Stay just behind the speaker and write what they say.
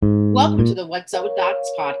Welcome to the What's Up with Docs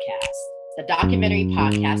podcast, the documentary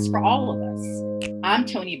podcast for all of us. I'm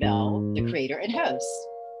Tony Bell, the creator and host.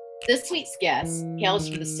 This week's guest hails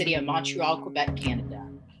from the city of Montreal, Quebec, Canada,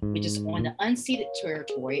 which is on the unceded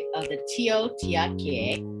territory of the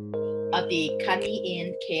Tiohtià:ke of the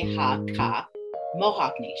Kanien'kehá:ka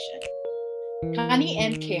Mohawk Nation.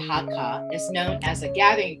 Kanien'kehá:ka is known as a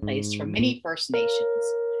gathering place for many First Nations,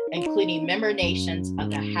 including member nations of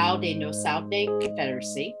the Haudenosaunee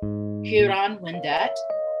Confederacy, Huron-Wendat,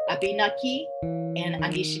 Abenaki, and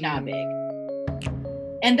Anishinaabe.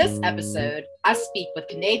 In this episode, I speak with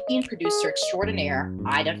Canadian producer extraordinaire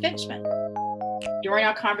Ina Finchman. During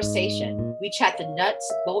our conversation, we chat the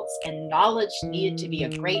nuts, bolts, and knowledge needed to be a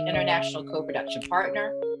great international co-production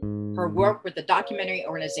partner, her work with the Documentary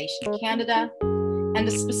Organization Canada, and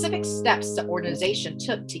the specific steps the organization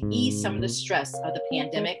took to ease some of the stress of the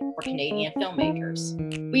pandemic for Canadian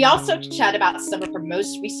filmmakers. We also chat about some of her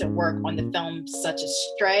most recent work on the films such as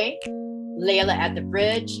Stray, Layla at the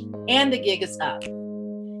Bridge, and The Gig is Up,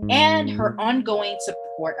 and her ongoing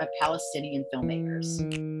support of Palestinian filmmakers.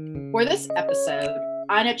 For this episode,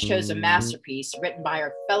 Ina chose a masterpiece written by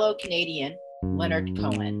her fellow Canadian, Leonard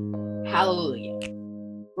Cohen, Hallelujah.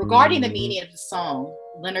 Regarding the meaning of the song,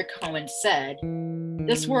 Leonard Cohen said,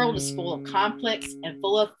 "This world is full of conflicts and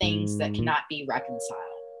full of things that cannot be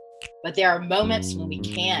reconciled. But there are moments when we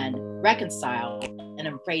can reconcile and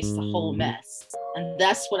embrace the whole mess. And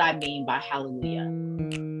that's what I mean by hallelujah."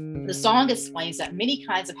 The song explains that many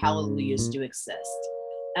kinds of hallelujahs do exist,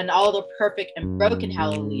 and all the perfect and broken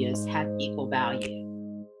hallelujahs have equal value.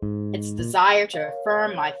 It's desire to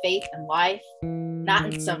affirm my faith in life, not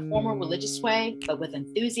in some formal religious way, but with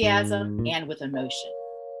enthusiasm and with emotion.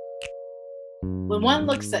 When one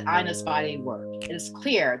looks at Ina's body of work, it is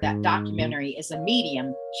clear that documentary is a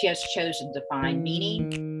medium she has chosen to find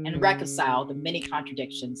meaning and reconcile the many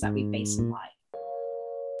contradictions that we face in life.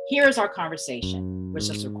 Here is our conversation, which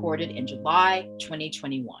was recorded in July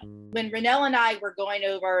 2021. When Renelle and I were going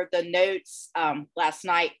over the notes last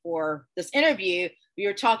night for this interview, we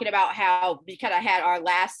were talking about how we kind of had our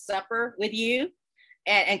last supper with you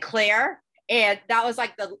and Claire. And that was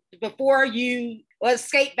like before you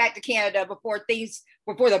escaped back to Canada, before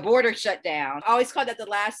the border shut down. I always call that the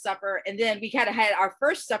Last Supper. And then we kind of had our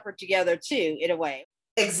first supper together too, in a way.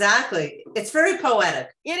 Exactly. It's very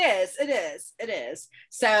poetic. It is.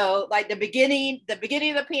 So like the beginning of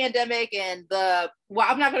the pandemic and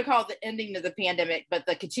I'm not going to call it the ending of the pandemic, but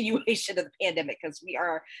the continuation of the pandemic, because we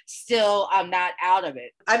are still not out of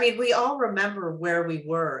it. I mean, we all remember where we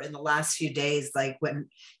were in the last few days, like when,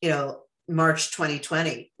 March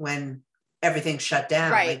 2020, when everything shut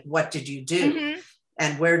down. Right. Like, what did you do? Mm-hmm.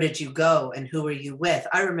 And where did you go? And who were you with?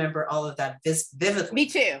 I remember all of that vividly.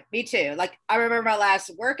 Me too. Like, I remember my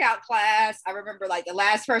last workout class. I remember like the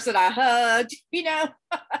last person I hugged,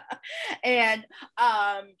 and,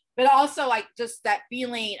 but also like just that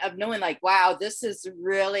feeling of knowing like, wow, this is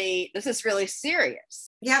really serious.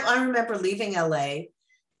 Yeah. I remember leaving LA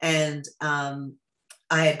and,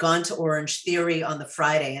 I had gone to Orange Theory on the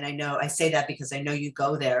Friday. And I say that because I know you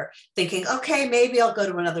go there thinking, okay, maybe I'll go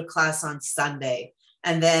to another class on Sunday.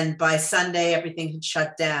 And then by Sunday, everything had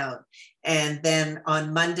shut down. And then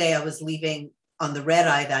on Monday, I was leaving on the red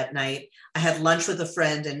eye that night. I had lunch with a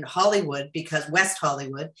friend in West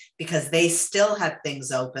Hollywood, because they still had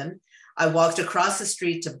things open. I walked across the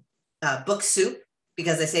street to Book Soup,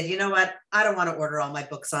 because I said, you know what? I don't want to order all my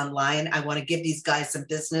books online. I want to give these guys some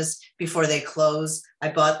business before they close. I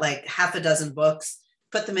bought like half a dozen books,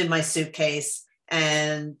 put them in my suitcase.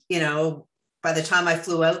 And, by the time I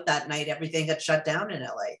flew out that night, everything had shut down in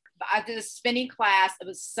LA. I did a spinning class. It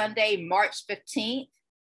was Sunday, March 15th.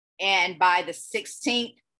 And by the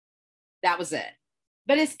 16th, that was it.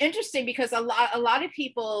 But it's interesting because a lot of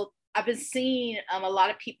people, I've been seeing a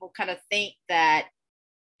lot of people kind of think that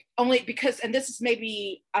only because, and this is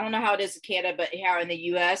maybe, I don't know how it is in Canada, but here in the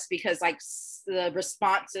US, because like the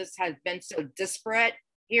responses have been so disparate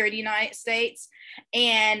here in the United States.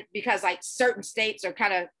 And because like certain states are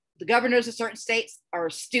the governors of certain states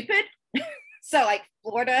are stupid. So like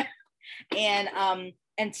Florida and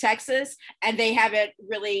Texas, and they haven't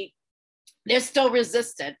really, they're still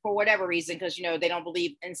resistant for whatever reason, because, they don't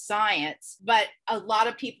believe in science. But a lot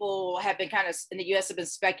of people have been in the US have been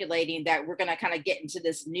speculating that we're going to kind of get into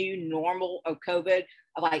this new normal of COVID,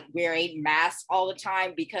 of like wearing masks all the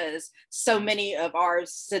time, because so many of our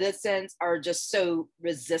citizens are just so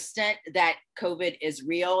resistant that COVID is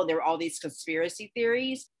real. And there are all these conspiracy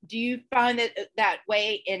theories. Do you find that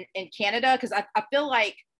way in Canada? Because I feel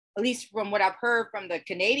like, at least from what I've heard from the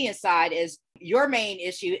Canadian side, is your main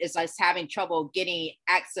issue is us having trouble getting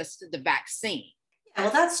access to the vaccine. Yeah,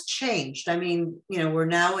 well, that's changed. I mean, we're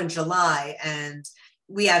now in July, and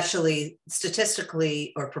we actually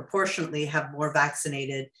statistically or proportionately have more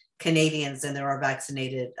vaccinated Canadians than there are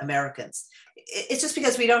vaccinated Americans. It's just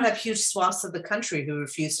because we don't have huge swaths of the country who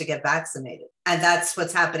refuse to get vaccinated. And that's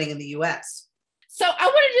what's happening in the US. So I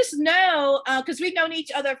want to just know, because we've known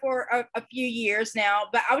each other for a few years now,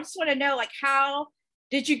 but I just want to know, like, how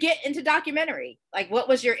did you get into documentary? Like, what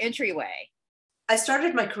was your entryway? I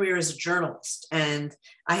started my career as a journalist, and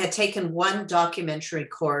I had taken one documentary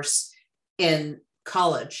course in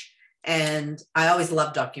college, and I always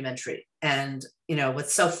loved documentary. And,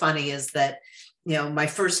 what's so funny is that, my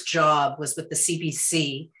first job was with the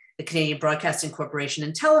CBC, the Canadian Broadcasting Corporation,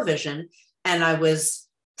 in television, and I was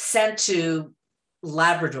sent to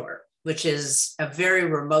Labrador, which is a very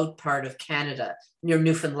remote part of Canada near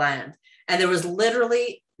Newfoundland. And there was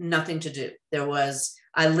literally nothing to do.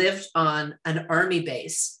 I lived on an army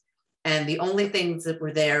base, and the only things that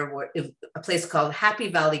were there were a place called Happy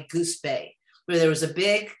Valley Goose Bay, where there was a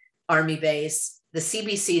big army base, the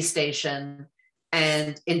CBC station,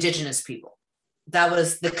 and Indigenous people. That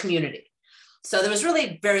was the community. So there was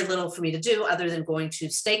really very little for me to do other than going to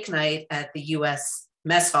steak night at the US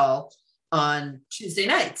mess hall on Tuesday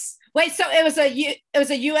nights. Wait, so it was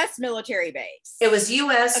a U.S. military base. It was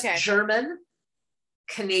U.S., okay. German,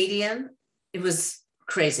 Canadian. It was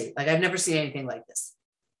crazy. Like, I've never seen anything like this.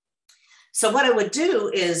 So what I would do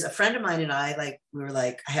is, a friend of mine and I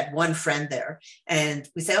had one friend there, and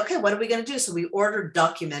we say, okay, what are we going to do? So we ordered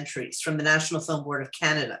documentaries from the National Film Board of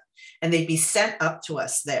Canada, and they'd be sent up to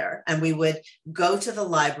us there, and we would go to the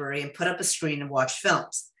library and put up a screen and watch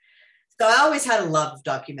films. So I always had a love of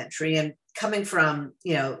documentary, and coming from,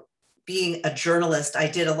 being a journalist, I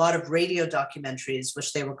did a lot of radio documentaries,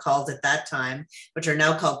 which they were called at that time, which are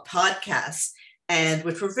now called podcasts, and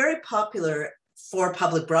which were very popular for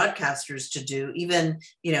public broadcasters to do. Even,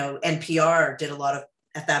 NPR did a lot of,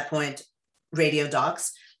 at that point, radio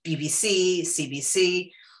docs, BBC,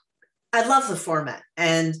 CBC. I love the format.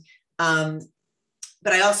 And,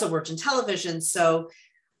 but I also worked in television. So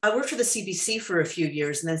I worked for the CBC for a few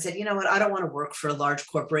years and then said, you know what, I don't want to work for a large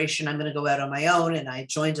corporation. I'm going to go out on my own. And I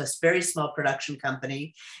joined a very small production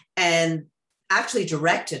company and actually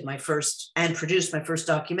directed my first and produced my first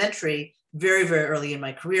documentary very, very early in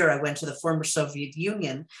my career. I went to the former Soviet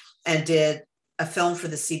Union and did a film for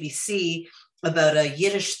the CBC about a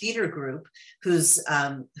Yiddish theater group whose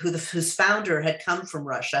founder had come from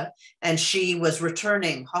Russia, and she was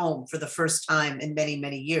returning home for the first time in many,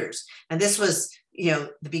 many years. And this was,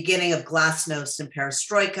 the beginning of Glasnost and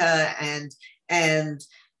Perestroika, and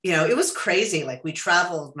it was crazy. Like, we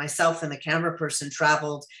traveled, myself and the camera person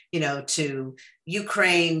traveled, to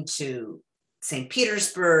Ukraine, to St.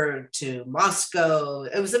 Petersburg, to Moscow.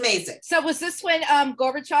 It was amazing. So was this when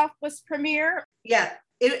Gorbachev was premiere? Yeah.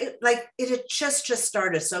 It had just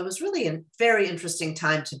started. So it was really a very interesting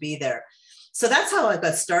time to be there. So that's how I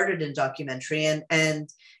got started in documentary. And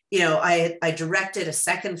I directed a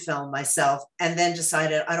second film myself, and then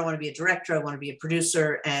decided I don't want to be a director. I want to be a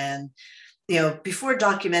producer. And, before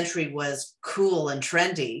documentary was cool and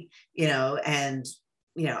trendy, and,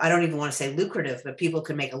 I don't even want to say lucrative, but people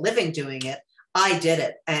could make a living doing it. I did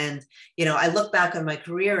it. And, I look back on my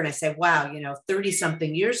career and I say, wow, 30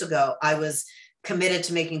 something years ago, I was committed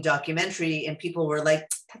to making documentary, and people were like,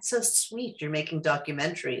 that's so sweet, you're making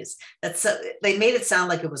documentaries. They made it sound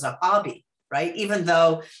like it was a hobby, right? Even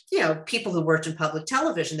though, people who worked in public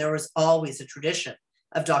television, there was always a tradition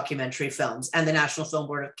of documentary films. And the National Film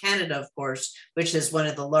Board of Canada, of course, which is one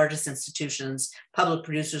of the largest institutions, public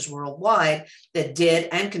producers worldwide, that did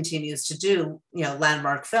and continues to do,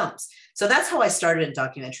 landmark films. So that's how I started in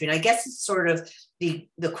documentary. And I guess it's sort of the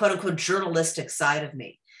quote unquote journalistic side of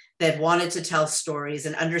me that wanted to tell stories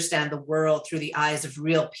and understand the world through the eyes of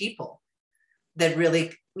real people that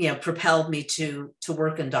really, propelled me to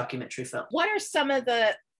work in documentary film. What are some of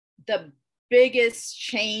the biggest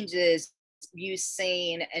changes you've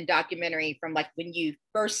seen in documentary from like when you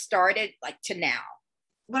first started, like, to now?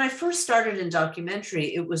 When I first started in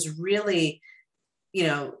documentary, it was really,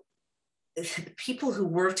 people who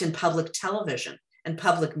worked in public television and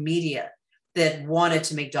public media that wanted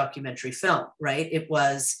to make documentary film, right? It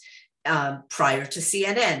was prior to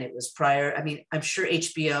CNN. It was prior. I mean, I'm sure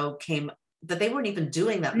HBO came, but they weren't even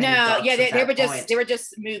doing that many. No, yeah, they were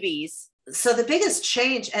just movies. So the biggest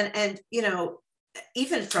change, and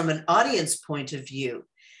even from an audience point of view,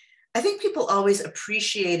 I think people always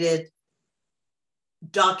appreciated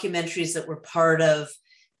documentaries that were part of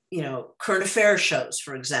current affairs shows,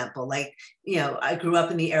 for example. Like, I grew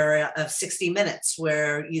up in the era of 60 Minutes,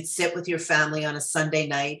 where you'd sit with your family on a Sunday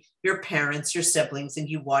night, your parents, your siblings, and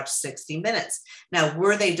you watch 60 Minutes. Now,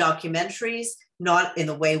 were they documentaries? Not in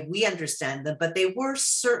the way we understand them, but they were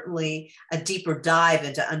certainly a deeper dive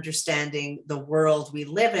into understanding the world we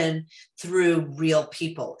live in through real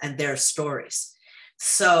people and their stories.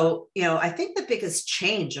 So, I think the biggest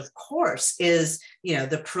change, of course, is,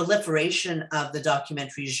 the proliferation of the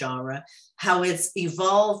documentary genre, how it's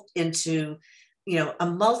evolved into,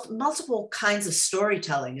 multiple kinds of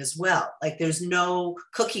storytelling as well. Like, there's no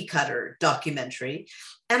cookie cutter documentary.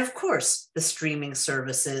 And of course, the streaming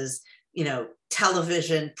services,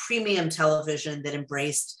 television, premium television that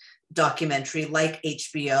embraced documentary, like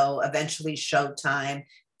HBO, eventually Showtime,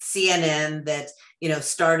 CNN, that,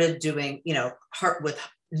 started doing, with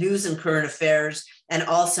news and current affairs, and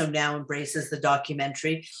also now embraces the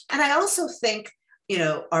documentary. And I also think,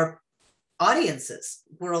 our audiences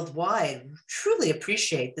worldwide truly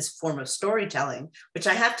appreciate this form of storytelling, which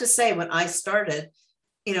I have to say, when I started,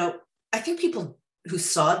 I think people who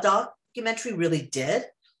saw documentary really did,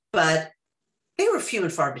 but they were few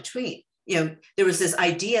and far between. There was this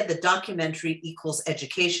idea that documentary equals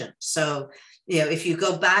education. So, if you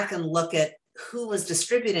go back and look at who was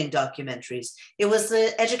distributing documentaries, it was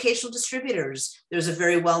the educational distributors. There's a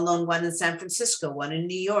very well-known one in San Francisco, one in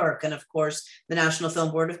New York, and of course, the National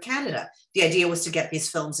Film Board of Canada. The idea was to get these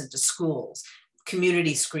films into schools,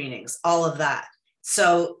 community screenings, all of that.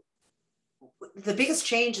 So the biggest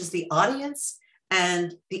change is the audience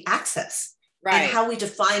and the access, right, and how we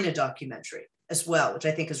define a documentary as well, which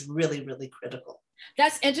I think is really, really critical.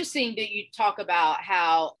 That's interesting that you talk about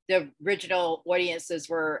how the original audiences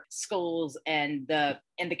were schools and the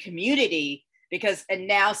community, because it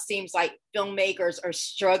now seems like filmmakers are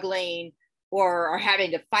struggling or are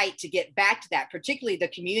having to fight to get back to that, particularly the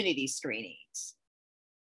community screenings.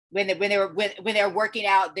 When they're working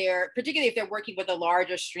out there, particularly if they're working with a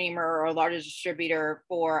larger streamer or a larger distributor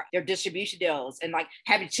for their distribution deals, and like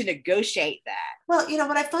having to negotiate that. Well,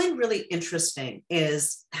 what I find really interesting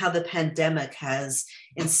is how the pandemic has,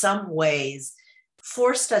 in some ways,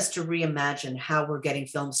 forced us to reimagine how we're getting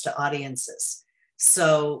films to audiences.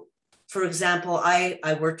 So, for example, I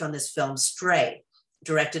worked on this film Stray,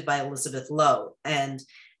 directed by Elizabeth Lowe, and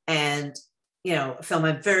a film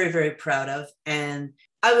I'm very, very proud of. And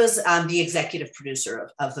I was the executive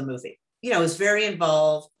producer of the movie. I was very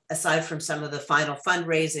involved, aside from some of the final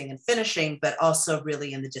fundraising and finishing, but also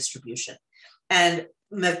really in the distribution. And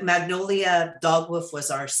Magnolia Dogwoof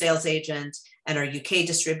was our sales agent and our UK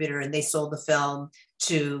distributor, and they sold the film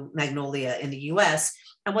to Magnolia in the US.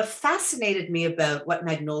 And what fascinated me about what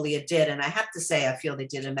Magnolia did, and I have to say, I feel they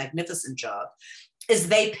did a magnificent job, is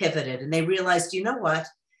they pivoted and they realized, you know what,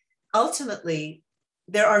 ultimately,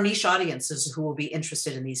 there are niche audiences who will be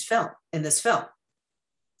interested in this film.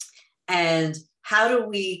 And how do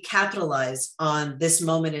we capitalize on this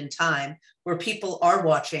moment in time where people are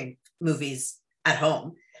watching movies at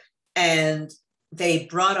home? And they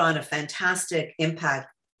brought on a fantastic impact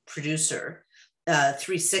producer,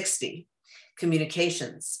 360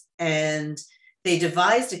 Communications. And they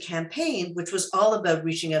devised a campaign which was all about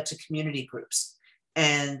reaching out to community groups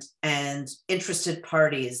and interested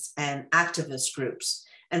parties and activist groups.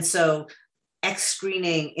 And so X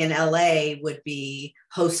screening in LA would be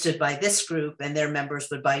hosted by this group, and their members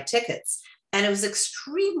would buy tickets. And it was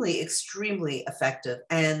extremely, extremely effective.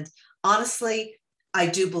 And honestly, I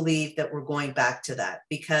do believe that we're going back to that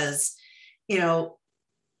because,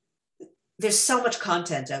 there's so much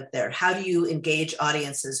content out there. How do you engage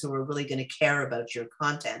audiences who are really going to care about your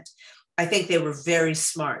content? I think they were very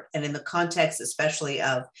smart. And in the context, especially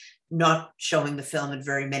of not showing the film in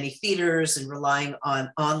very many theaters and relying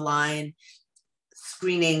on online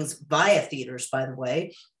screenings via theaters, by the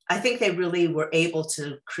way, I think they really were able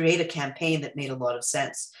to create a campaign that made a lot of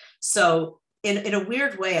sense. So in a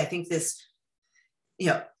weird way, I think this,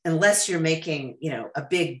 unless you're making, a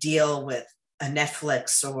big deal with a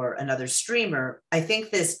Netflix or another streamer, I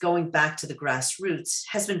think this going back to the grassroots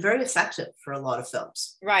has been very effective for a lot of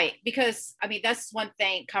films. Right, because that's one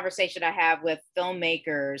conversation I have with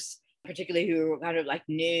filmmakers, particularly who are kind of like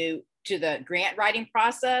new to the grant writing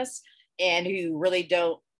process and who really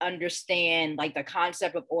don't understand like the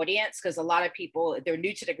concept of audience. Because a lot of people, they're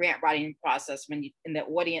new to the grant writing process. When in the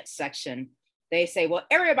audience section, they say, well,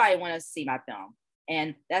 everybody wants to see my film.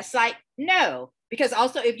 And that's like, no. Because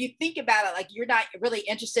also, if you think about it, like you're not really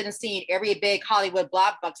interested in seeing every big Hollywood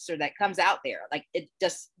blockbuster that comes out there. Like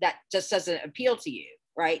that just doesn't appeal to you,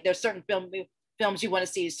 right? There's certain films you want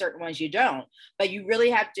to see, certain ones you don't. But you really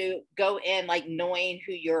have to go in like knowing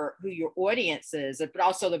who your audience is, but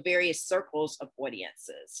also the various circles of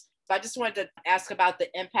audiences. So I just wanted to ask about the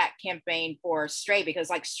impact campaign for Stray, because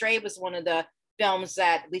like Stray was one of the films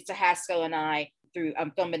that Lisa Haskell and I, through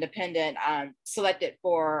Film Independent, selected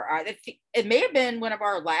for, it may have been one of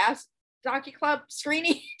our last Docu Club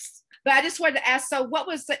screenings. But I just wanted to ask, so what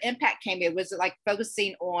was the impact campaign? Was it like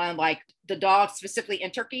focusing on like the dogs specifically in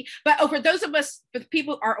Turkey? But for those of us, for the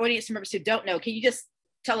people, our audience members who don't know, can you just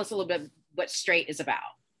tell us a little bit what Stray is about?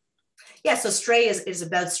 Yeah, so Stray is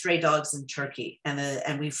about stray dogs in Turkey,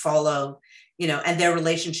 and we follow, and their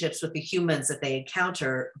relationships with the humans that they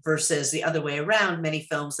encounter versus the other way around, many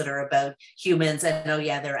films that are about humans and, oh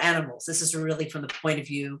yeah, they're animals. This is really from the point of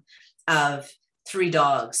view of three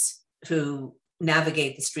dogs who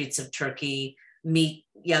navigate the streets of Turkey, meet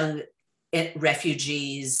young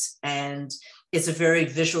refugees, and it's a very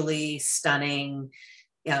visually stunning,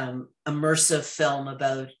 immersive film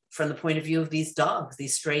from the point of view of these dogs,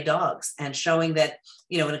 these stray dogs, and showing that,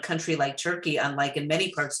 in a country like Turkey, unlike in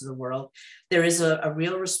many parts of the world, there is a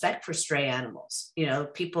real respect for stray animals.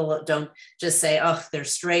 People don't just say, oh, they're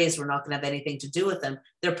strays, we're not going to have anything to do with them.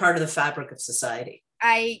 They're part of the fabric of society.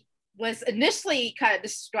 I was initially kind of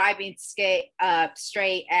describing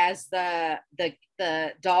Stray as the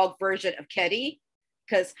dog version of Kedi,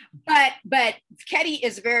 but Kedi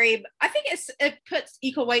is very, I think it puts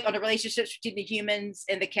equal weight on the relationships between the humans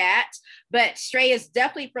and the cats. But Stray is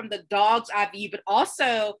definitely from the dog's eye view, but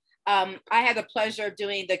also I had the pleasure of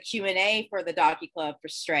doing the Q&A for the Docu Club for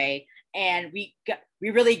Stray, and we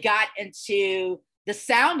really got into the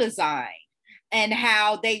sound design and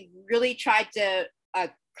how they really tried to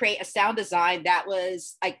create a sound design that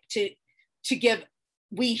was like to give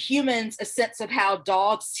we humans a sense of how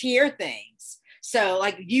dogs hear things. So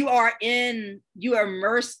like you are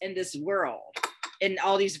immersed in this world in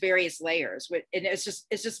all these various layers, and it's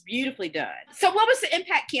just beautifully done. So what was the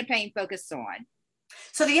impact campaign focused on?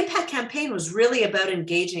 So the impact campaign was really about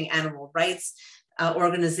engaging animal rights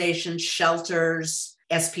organizations, shelters,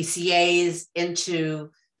 SPCAs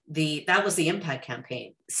that was the impact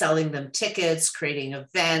campaign, selling them tickets, creating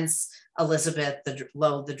events. Elizabeth,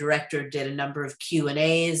 the director, did a number of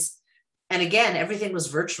Q&As. And again, everything was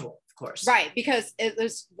virtual, of course. Right, because it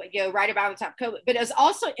was right about the time of COVID. But it was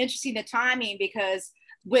also interesting, the timing, because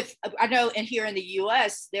I know here in the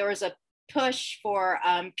US, there was a push for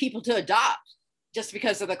people to adopt just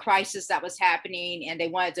because of the crisis that was happening, and they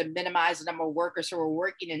wanted to minimize the number of workers who were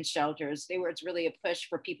working in shelters. It's really a push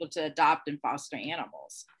for people to adopt and foster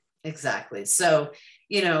animals. Exactly. So,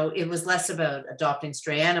 it was less about adopting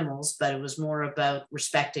stray animals, but it was more about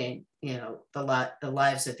respecting, the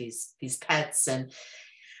lives of these pets. And,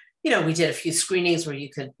 we did a few screenings where you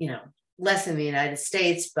could, less in the United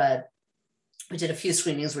States, but we did a few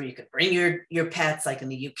screenings where you could bring your pets, like in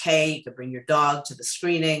the UK, you could bring your dog to the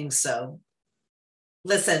screening. So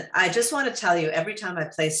listen, I just want to tell you, every time I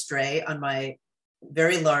play Stray on my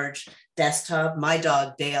very large desktop, my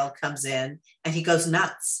dog Dale comes in and he goes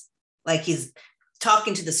nuts. Like he's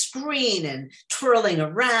talking to the screen and twirling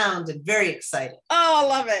around and very excited. Oh, I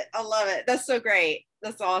love it. I love it. That's so great.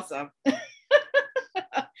 That's awesome.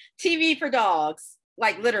 TV for dogs,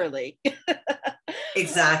 like literally.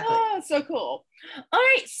 Exactly. Oh, so cool. All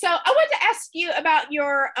right. So I wanted to ask you about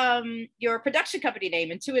your production company name,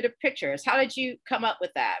 Intuitive Pictures. How did you come up with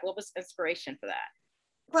that? What was inspiration for that?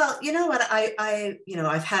 Well, you know what,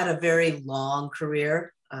 I've had a very long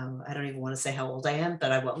career. I don't even want to say how old I am,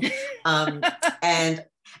 but I won't. And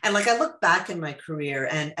like I look back in my career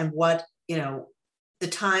and what, the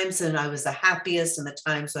times when I was the happiest and the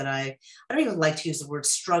times when I don't even like to use the word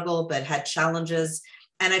struggle, but had challenges.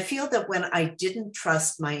 And I feel that when I didn't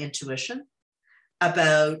trust my intuition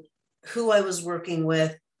about who I was working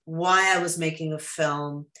with, why I was making a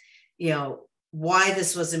film, why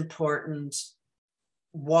this was important,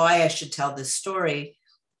 why I should tell this story,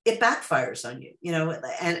 it backfires on you,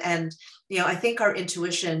 and I think our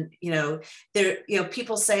intuition,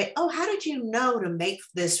 people say, oh, how did you know to make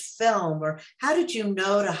this film? Or how did you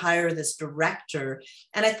know to hire this director?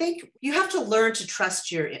 And I think you have to learn to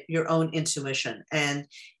trust your own intuition. And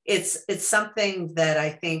it's something that I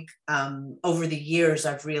think over the years,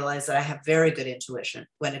 I've realized that I have very good intuition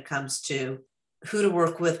when it comes to who to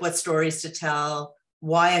work with, what stories to tell,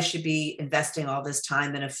 why I should be investing all this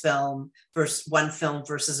time in a film versus one film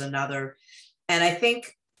versus another. And I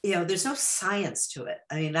think, there's no science to it.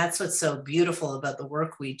 I mean, that's what's so beautiful about the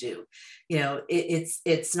work we do.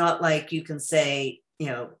 It's not like you can say,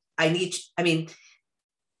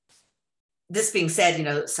 this being said, you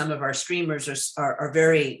know, some of our streamers are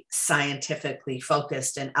very scientifically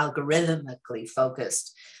focused and algorithmically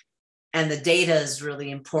focused, and the data is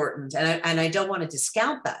really important. And I don't want to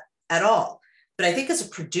discount that at all. But I think as a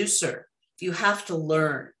producer, you have to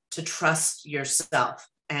learn to trust yourself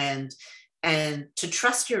and to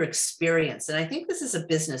trust your experience. And I think this is a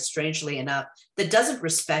business, strangely enough, that doesn't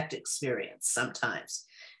respect experience sometimes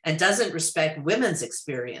and doesn't respect women's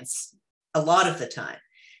experience a lot of the time.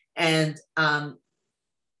 And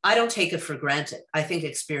I don't take it for granted. I think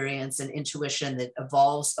experience and intuition that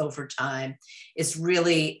evolves over time is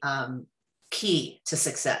really key to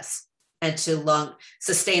success and to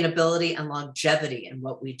sustainability and longevity in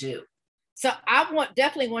what we do. So I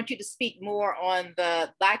definitely want you to speak more on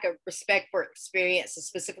the lack of respect for experience, and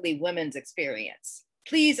specifically women's experience.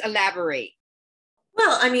 Please elaborate.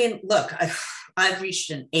 Well, I mean, look, I've reached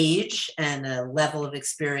an age and a level of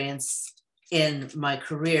experience in my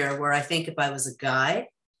career where I think if I was a guy,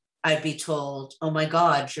 I'd be told, "Oh my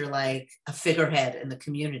God, you're like a figurehead in the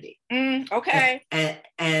community." Okay.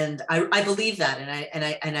 And I believe that,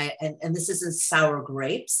 and this isn't sour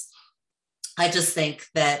grapes. I just think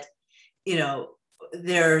that, you know,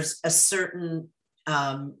 there's a certain,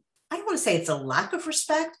 I don't want to say it's a lack of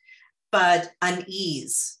respect, but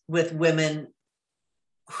unease with women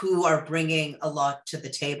who are bringing a lot to the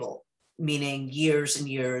table, meaning years and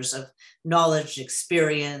years of knowledge,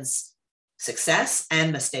 experience, success,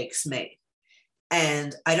 and mistakes made.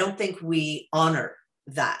 And I don't think we honor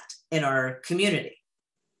that in our community.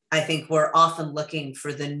 I think we're often looking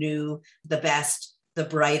for the new, the best, the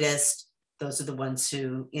brightest. Those are the ones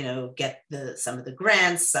who, you know, get some of the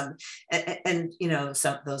grants, and you know,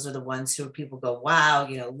 those are the ones who people go, wow,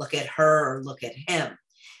 you know, look at her or look at him.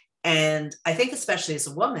 And I think especially as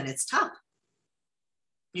a woman, it's tough.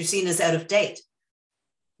 You're seen as out of date,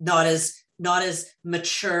 not as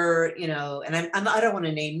mature, you know. And I don't want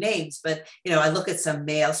to name names, but you know, I look at some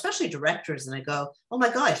male, especially directors, and I go, oh my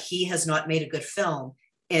God, he has not made a good film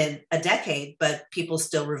in a decade, but people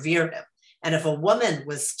still revere him. And if a woman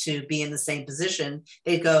was to be in the same position,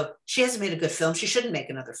 they'd go, she hasn't made a good film, she shouldn't make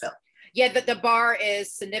another film. Yeah, the bar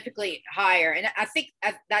is significantly higher. And I think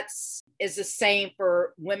that's is the same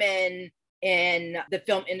for women in the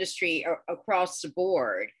film industry across the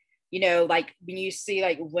board. You know, like when you see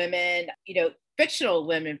like women, you know, fictional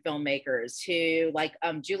women filmmakers who like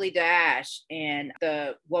Julie Dash, and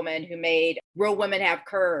the woman who made Real Women Have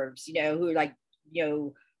Curves, you know, who like, you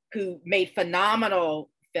know, who made phenomenal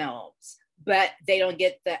films, but they don't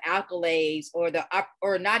get the accolades or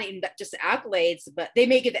not even just the accolades, but they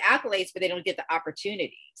may get the accolades, but they don't get the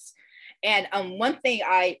opportunities. And one thing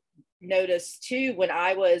I noticed too, when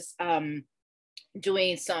I was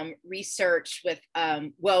doing some research with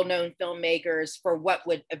well-known filmmakers for what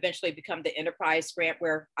would eventually become the Enterprise Grant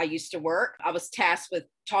where I used to work, I was tasked with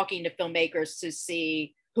talking to filmmakers to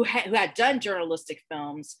see who had done journalistic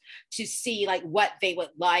films, to see like what they would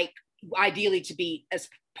like ideally to be as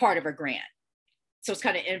part of a grant. So it's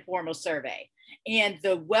kind of an informal survey. And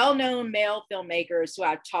the well-known male filmmakers who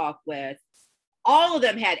I talked with, all of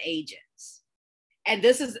them had agents. And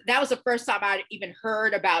that was the first time I'd even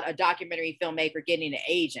heard about a documentary filmmaker getting an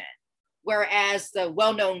agent. Whereas the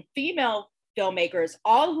well-known female filmmakers,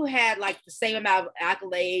 all who had like the same amount of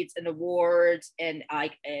accolades and awards and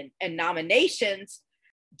like and nominations,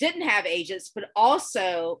 didn't have agents, but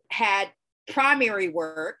also had primary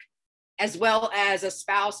work as well as a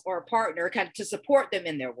spouse or a partner kind of to support them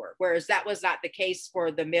in their work. Whereas that was not the case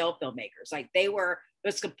for the male filmmakers. Like it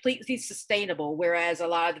was completely sustainable. Whereas a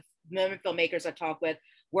lot of the women filmmakers I talk with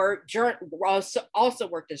were also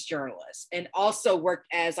worked as journalists, and also worked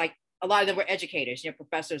as like, a lot of them were educators, you know,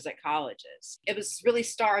 professors at colleges. It was really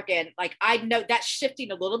stark. And like, I know that's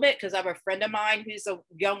shifting a little bit because I have a friend of mine who's a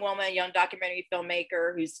young woman, young documentary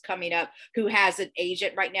filmmaker who's coming up, who has an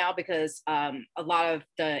agent right now because a lot of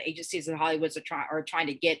the agencies in Hollywood are trying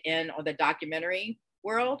to get in on the documentary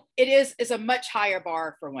world. It's a much higher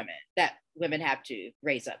bar for women that women have to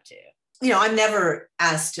raise up to. You know, I'm never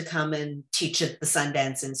asked to come and teach at the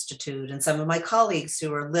Sundance Institute. And some of my colleagues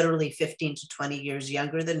who are literally 15 to 20 years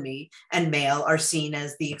younger than me and male are seen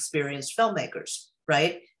as the experienced filmmakers,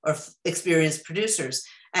 right? Or experienced producers.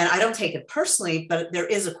 And I don't take it personally, but there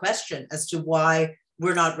is a question as to why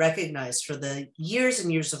we're not recognized for the years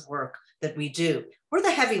and years of work that we do. We're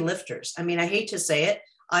the heavy lifters. I mean, I hate to say it.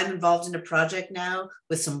 I'm involved in a project now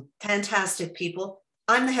with some fantastic people.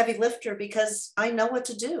 I'm the heavy lifter because I know what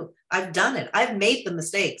to do. I've done it. I've made the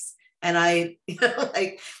mistakes, and I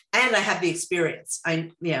have the experience.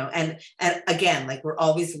 And again, like, we're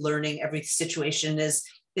always learning. Every situation is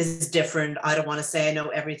different. I don't want to say I know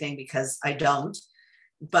everything because I don't,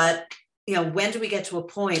 but when do we get to a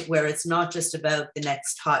point where it's not just about the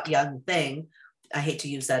next hot young thing? I hate to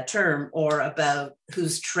use that term, or about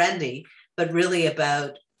who's trendy, but really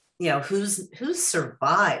about, who's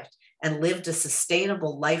survived and lived a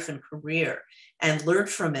sustainable life and career and learned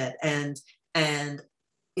from it, and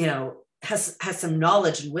has some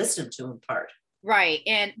knowledge and wisdom to impart. Right.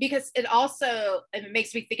 And because it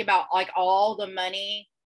makes me think about like all the money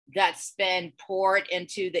that's been poured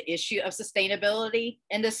into the issue of sustainability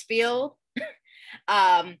in this field.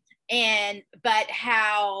 But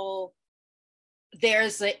how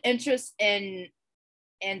there's an interest in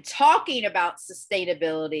talking about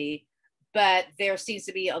sustainability, but there seems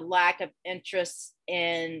to be a lack of interest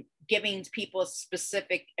in giving people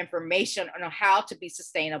specific information on how to be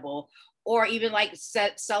sustainable, or even like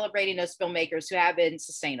celebrating those filmmakers who have been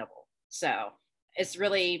sustainable. So it's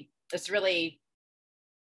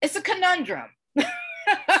a conundrum.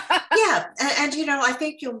 Yeah. And I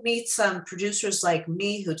think you'll meet some producers like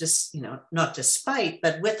me who just, not despite,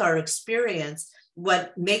 but with our experience,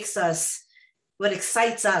 what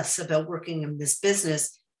excites us about working in this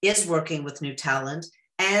business is working with new talent,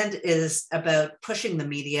 and is about pushing the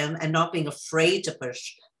medium and not being afraid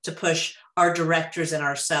to push our directors and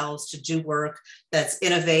ourselves to do work that's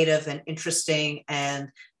innovative and interesting, and,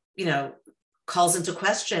 calls into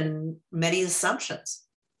question many assumptions.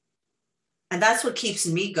 And that's what keeps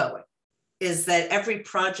me going, is that every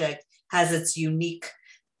project has its unique,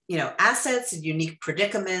 assets and unique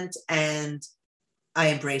predicament, and I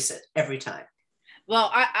embrace it every time. Well,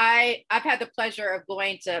 I've had the pleasure of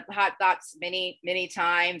going to Hot Docs many, many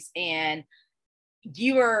times, and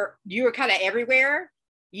you were kind of everywhere.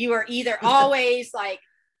 You are either always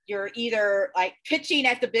you're either like pitching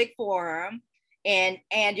at the big forum, and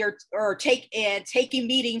you're taking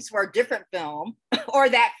meetings for a different film or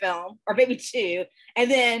that film, or maybe two, and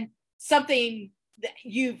then something that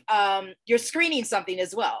you're screening something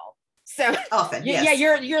as well. So often, yes.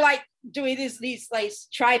 Yeah, you're like doing these like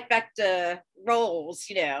trifecta roles,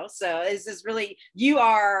 So it's just really you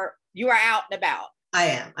are out and about. I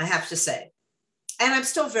am, I have to say. And I'm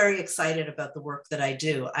still very excited about the work that I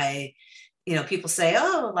do. People say,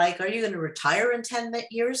 oh, like, are you going to retire in 10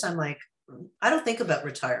 years? I'm like, I don't think about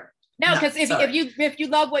retirement. No, because if you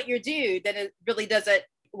love what you do, then it really doesn't.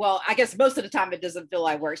 Well, I guess most of the time it doesn't feel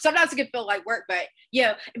like work. Sometimes it can feel like work, but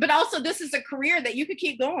but also this is a career that you could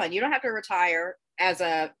keep going. You don't have to retire as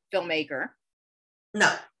a filmmaker.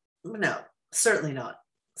 No, certainly not.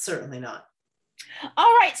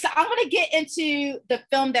 All right, so I'm going to get into the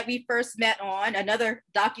film that we first met on, another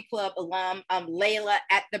DocuClub alum, Layla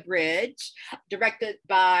at the Bridge, directed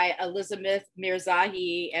by Elizabeth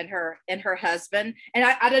Mirzahi and her husband. And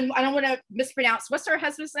I don't want to mispronounce. What's her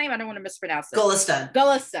husband's name? I don't want to mispronounce it.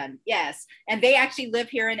 Gulistan, yes. And they actually live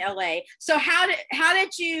here in LA. So how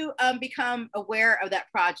did you become aware of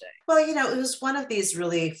that project? Well, it was one of these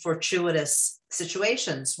really fortuitous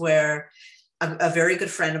situations where a very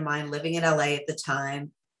good friend of mine living in LA at the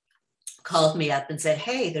time called me up and said,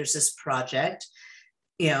 hey, there's this project.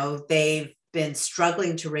 They've been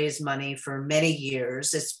struggling to raise money for many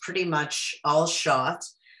years. It's pretty much all shot.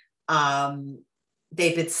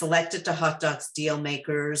 They've been selected to Hot Docs deal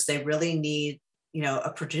makers. They really need,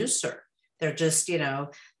 a producer. They're just,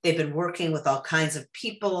 they've been working with all kinds of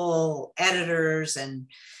people, editors, and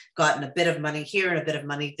gotten a bit of money here and a bit of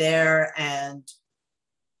money there. And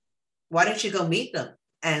why don't you go meet them?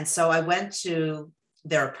 And so I went to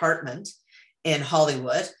their apartment in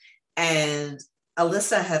Hollywood, and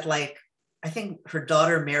Alyssa had I think her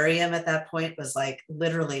daughter Miriam at that point was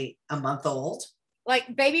literally a month old.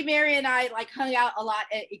 Like baby Mary and I hung out a lot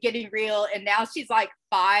at Getting Real, and now she's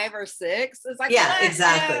 5 or 6. It's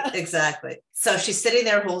yeah, exactly. So she's sitting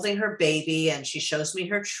there holding her baby, and she shows me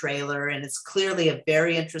her trailer, and it's clearly a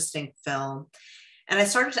very interesting film. And I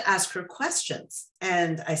started to ask her questions,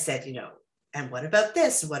 and I said, and what about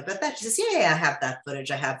this? And what about that? She says, yeah, I have that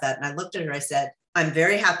footage. I have that. And I looked at her, I said, I'm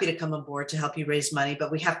very happy to come on board to help you raise money, but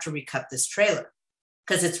we have to recut this trailer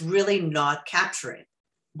because it's really not capturing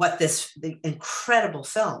the incredible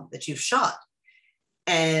film that you've shot.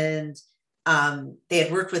 And they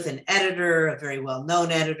had worked with an editor, a very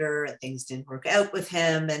well-known editor, and things didn't work out with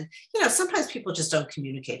him. And, sometimes people just don't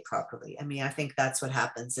communicate properly. I mean, I think that's what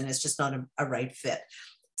happens, and it's just not a right fit.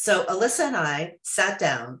 So Alyssa and I sat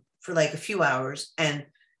down for a few hours, and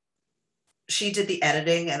she did the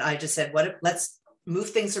editing, and I just said, let's move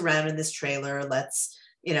things around in this trailer. Let's,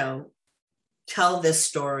 tell this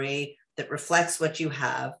story that reflects what you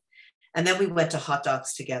have. And then we went to Hot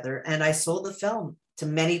Docs together, and I sold the film to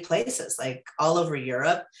many places, all over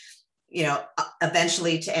Europe,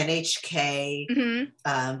 eventually to NHK,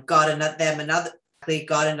 got They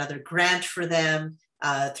got another grant for them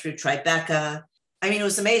through Tribeca. I mean, it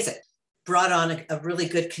was amazing. Brought on a really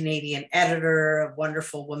good Canadian editor, a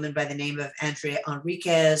wonderful woman by the name of Andrea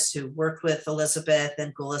Enriquez, who worked with Elizabeth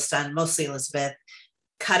and Gulistan, mostly Elizabeth,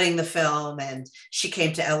 cutting the film. And she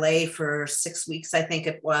came to LA for 6 weeks, I think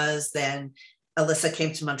it was. Then Alyssa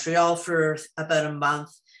came to Montreal for about a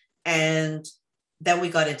month. And then we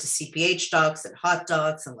got into CPH dogs and hot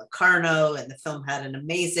dogs and Locarno, and the film had an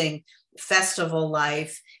amazing festival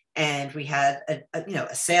life. And we had a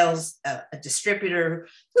distributor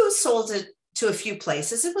who sold it to a few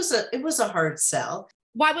places. It was a hard sell.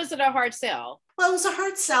 Why was it a hard sell? Well, it was a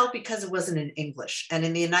hard sell because it wasn't in English. And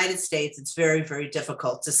in the United States, it's very, very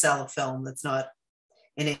difficult to sell a film that's not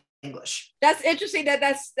in English. That's interesting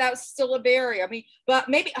that's still a barrier. I mean, but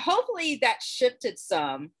maybe hopefully that shifted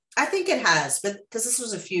some. I think it has, but because this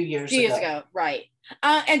was a few years ago. Right.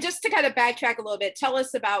 And just to kind of backtrack a little bit, tell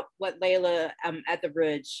us about what Layla at the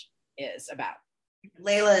Bridge is about.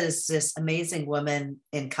 Layla is this amazing woman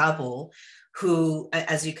in Kabul who,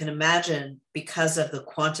 as you can imagine, because of the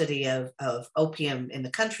quantity of opium in the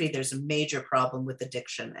country, there's a major problem with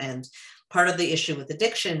addiction. And part of the issue with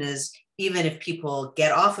addiction is even if people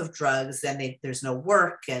get off of drugs, then there's no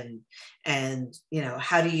work. And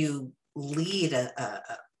how do you lead a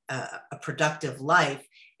productive life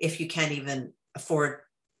if you can't even afford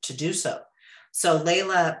to do so? So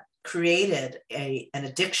Layla created an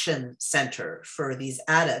addiction center for these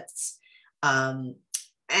addicts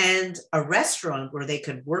and a restaurant where they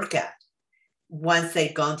could work at once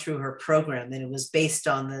they'd gone through her program. And it was based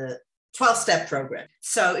on the 12-step program.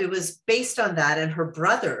 So it was based on that. And her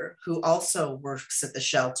brother, who also works at the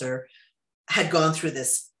shelter, had gone through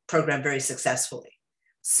this program very successfully.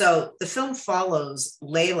 So the film follows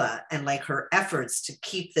Layla and like her efforts to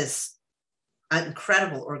keep this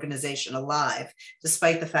incredible organization alive,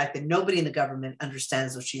 despite the fact that nobody in the government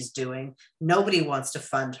understands what she's doing. Nobody wants to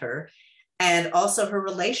fund her. And also her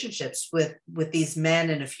relationships with these men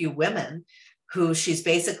and a few women who she's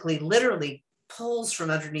basically literally pulls from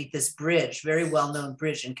underneath this bridge, very well-known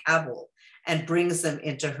bridge in Kabul, and brings them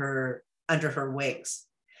under her wings.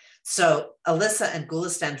 So Alyssa and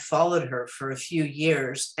Gulistan followed her for a few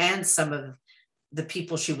years and some of the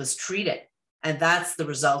people she was treating. And that's the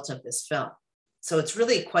result of this film. So it's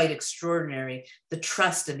really quite extraordinary, the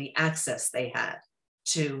trust and the access they had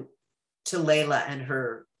to Layla and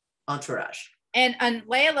her entourage. And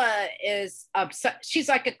Layla is, she's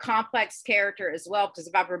like a complex character as well, because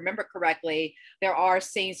if I remember correctly, there are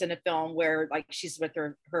scenes in the film where like she's with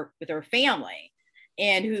her family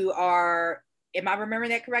and who are, am I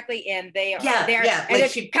remembering that correctly? And they are there, and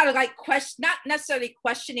like she kind of like not necessarily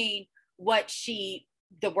questioning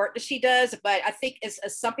the work that she does, but I think it's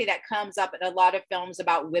something that comes up in a lot of films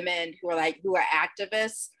about women who are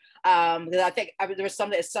activists. Because I think there was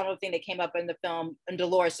something that came up in the film, in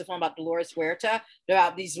Dolores, the film about Dolores Huerta,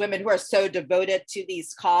 about these women who are so devoted to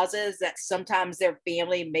these causes that sometimes their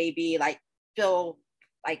family maybe like feel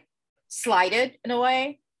like slighted in a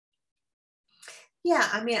way. Yeah,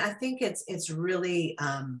 I mean, I think it's really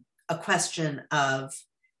a question of,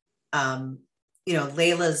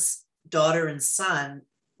 Layla's daughter and son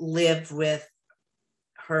lived with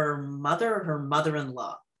her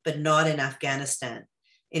mother-in-law, but not in Afghanistan,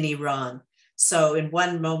 in Iran. So in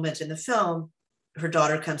one moment in the film, her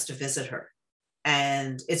daughter comes to visit her.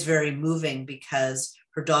 And it's very moving because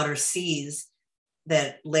her daughter sees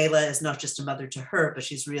that Layla is not just a mother to her, but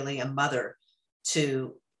she's really a mother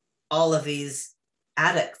to all of these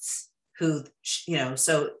addicts who,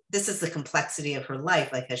 so this is the complexity of her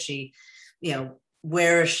life. Like, has she,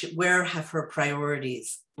 where have her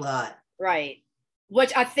priorities lie? Right.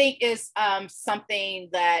 Which I think is something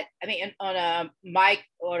that, I mean, on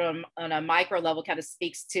a micro level kind of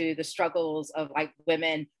speaks to the struggles of like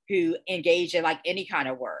women who engage in like any kind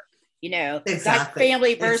of work, exactly. like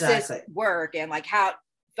family versus work, and like how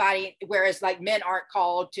fighting, whereas like men aren't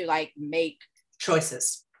called to like make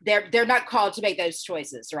choices. They're not called to make those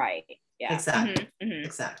choices, right? Yeah. Exactly. Mm-hmm. Mm-hmm.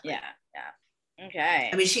 Exactly. Yeah. Okay.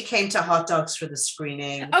 I mean, she came to Hot Dogs for the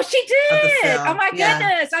screening. Oh, she did. Oh my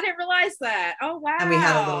goodness. I didn't realize that. Oh, wow. And we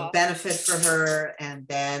had a little benefit for her. And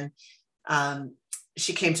then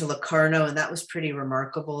she came to Locarno, and that was pretty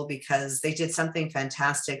remarkable because they did something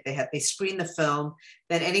fantastic. They screened the film.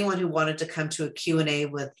 Then anyone who wanted to come to a Q&A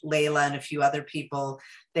with Layla and a few other people,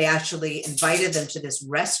 they actually invited them to this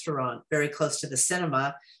restaurant very close to the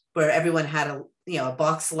cinema where everyone had a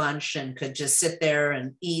box lunch and could just sit there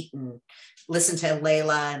and eat and listen to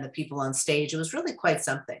Layla and the people on stage. It was really quite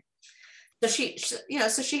something. So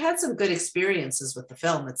she had some good experiences with the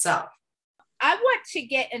film itself. I want to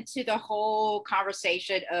get into the whole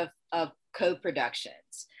conversation of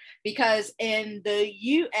co-productions, because in the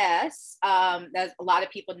US, as a lot of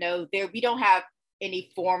people know, there we don't have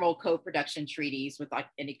any formal co-production treaties with like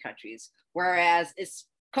any countries, whereas it's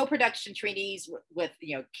co-production treaties with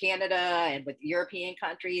Canada and with European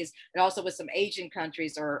countries, and also with some Asian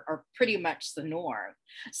countries are pretty much the norm.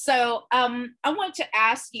 So I want to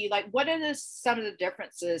ask you, like, what are some of the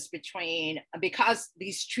differences between, because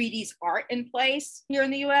these treaties aren't in place here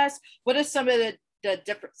in the US, what are some of the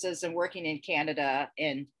differences in working in Canada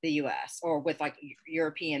and the US, or with like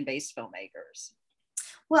European-based filmmakers?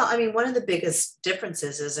 Well, I mean, one of the biggest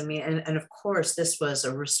differences is, I mean, and of course, this was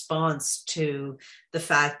a response to the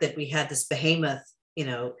fact that we had this behemoth,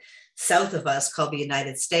 south of us called the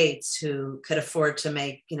United States, who could afford to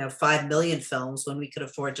make, 5 million films when we could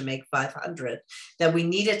afford to make 500, that we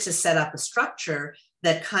needed to set up a structure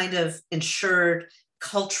that kind of ensured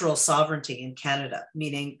cultural sovereignty in Canada,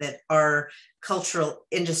 meaning that our cultural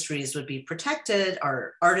industries would be protected,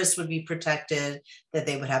 our artists would be protected, that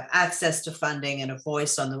they would have access to funding and a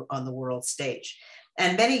voice on the world stage.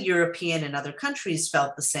 And many European and other countries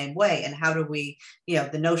felt the same way. And how do we,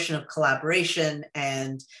 the notion of collaboration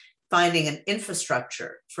and finding an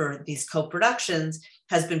infrastructure for these co-productions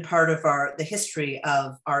has been part of the history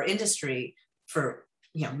of our industry for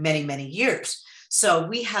many, many years. So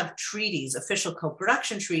we have treaties, official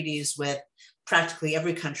co-production treaties with practically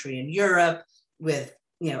every country in Europe, with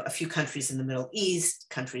a few countries in the Middle East,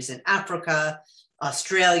 countries in Africa,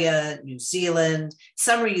 Australia, New Zealand.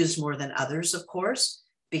 Some are used more than others, of course,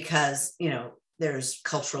 because there's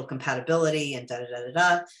cultural compatibility and da da da da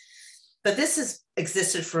da. But this has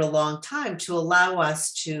existed for a long time to allow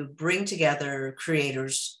us to bring together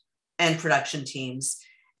creators and production teams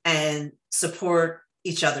and support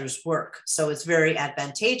each other's work. So it's very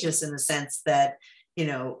advantageous in the sense that,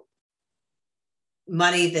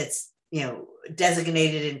 money that's,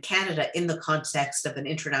 designated in Canada in the context of an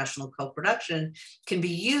international co-production can be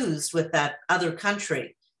used with that other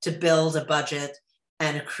country to build a budget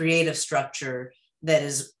and a creative structure that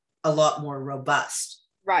is a lot more robust.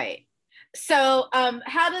 Right. So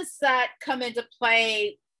how does that come into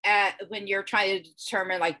play when you're trying to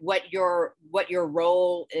determine like what your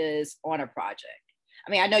role is on a project? I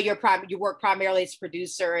mean, I know you work primarily as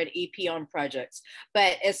producer and EP on projects,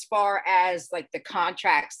 but as far as like the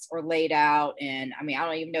contracts are laid out, and I mean, I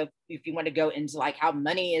don't even know if you want to go into like how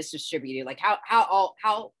money is distributed, like how well,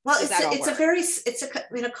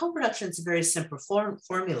 a co-production is a very simple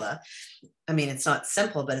formula. I mean, it's not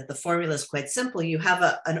simple, but the formula is quite simple. You have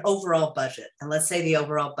an overall budget, and let's say the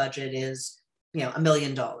overall budget is $1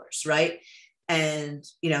 million, right? And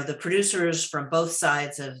the producers from both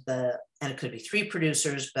sides of and it could be 3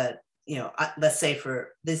 producers, but let's say for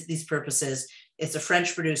these purposes, it's a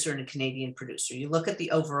French producer and a Canadian producer. You look at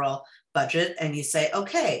the overall budget and you say,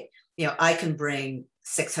 okay, I can bring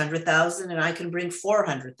 600,000 and I can bring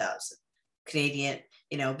 400,000 Canadian,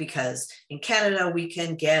 because in Canada we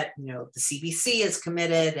can get, the CBC is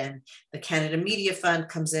committed and the Canada Media Fund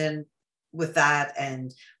comes in with that,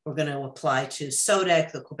 and we're going to apply to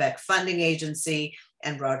SODEC, the Quebec Funding Agency,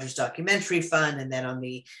 and Rogers Documentary Fund. And then on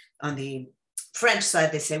the French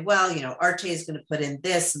side, they say, well, Arte is going to put in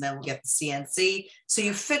this, and then we'll get the CNC. So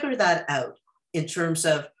you figure that out in terms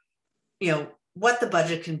of, what the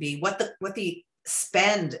budget can be, what the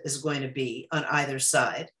spend is going to be on either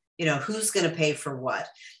side, who's going to pay for what.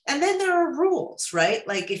 And then there are rules, right?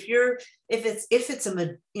 Like if it's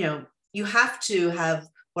you have to have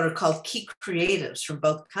what are called key creatives from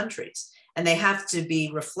both countries, and they have to be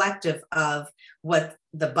reflective of what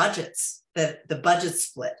the budget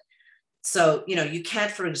split. So, you can't,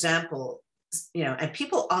 for example, and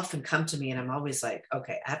people often come to me and I'm always like,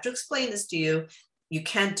 okay, I have to explain this to you. You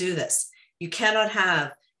can't do this. You cannot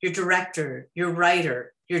have your director, your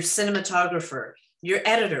writer, your cinematographer, your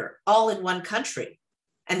editor, all in one country.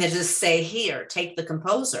 And then just say, here, take the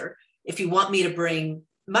composer if you want me to bring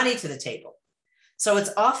money to the table. So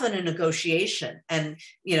it's often a negotiation and,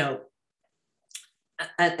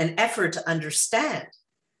 an effort to understand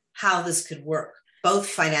how this could work, both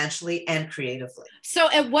financially and creatively. So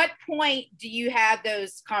at what point do you have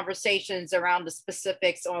those conversations around the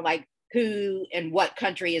specifics on like who and what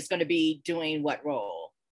country is going to be doing what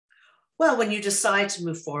role? Well, when you decide to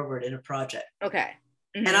move forward in a project. Okay.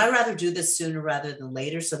 Mm-hmm. And I'd rather do this sooner rather than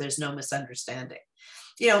later, so there's no misunderstanding.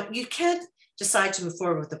 You can't decide to move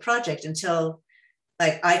forward with the project until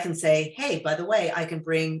I can say, hey, by the way, I can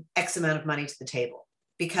bring X amount of money to the table.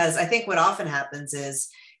 Because I think what often happens is,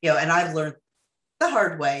 and I've learned the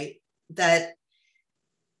hard way that,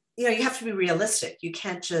 you have to be realistic. You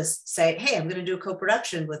can't just say, hey, I'm going to do a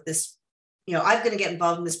co-production with this I'm going to get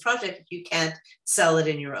involved in this project if you can't sell it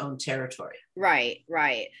in your own territory. Right.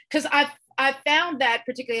 Because I've found that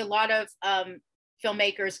particularly a lot of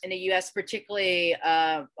filmmakers in the US, particularly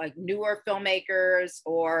like newer filmmakers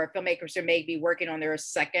or filmmakers who may be working on their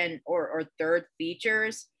second or third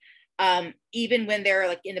features, even when they're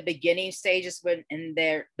like in the beginning stages when in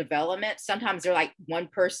their development, sometimes they're like one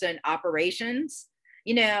person operations,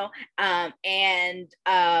 and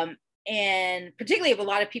particularly if a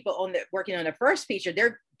lot of people working on the first feature,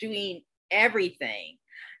 they're doing everything.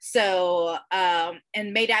 So,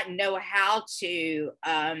 and may not know how to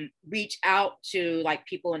reach out to like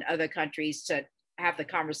people in other countries to have the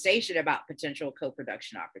conversation about potential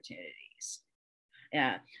co-production opportunities.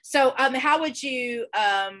 Yeah. So, what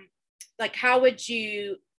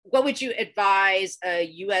would you advise a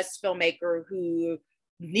U.S. filmmaker who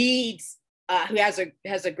needs, who has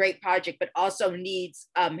a great project, but also needs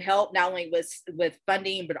help not only with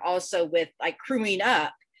funding, but also with like crewing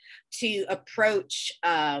up to approach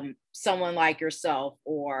someone like yourself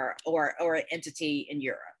or an entity in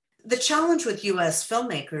Europe? The challenge with US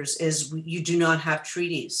filmmakers is you do not have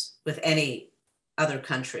treaties with any other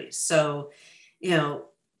countries. So,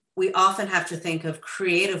 we often have to think of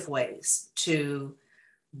creative ways to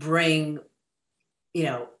bring,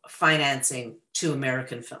 financing to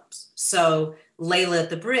American films. So Layla at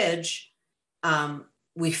the Bridge,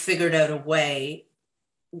 we figured out a way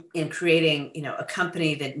in creating, a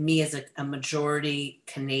company that me as a majority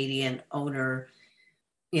Canadian owner,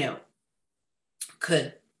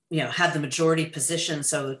 could, have the majority position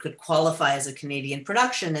so it could qualify as a Canadian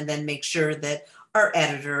production, and then make sure that our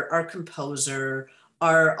editor, our composer,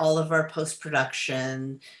 all of our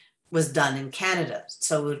post-production was done in Canada.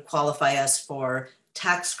 So it would qualify us for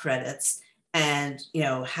tax credits and,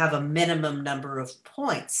 have a minimum number of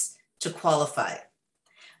points to qualify.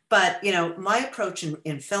 But, my approach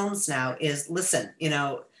in films now is, listen,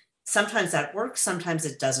 sometimes that works, sometimes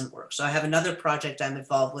it doesn't work. So I have another project I'm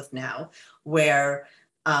involved with now where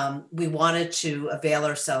we wanted to avail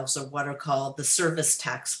ourselves of what are called the service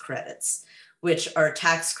tax credits, which are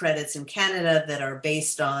tax credits in Canada that are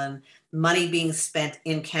based on money being spent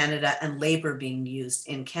in Canada and labor being used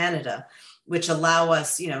in Canada, which allow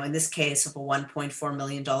us, in this case of a $1.4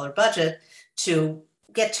 million budget, to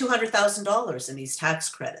get $200,000 in these tax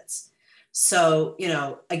credits. So,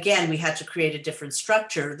 again, we had to create a different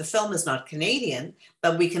structure. The film is not Canadian,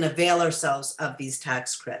 but we can avail ourselves of these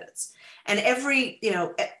tax credits. And every,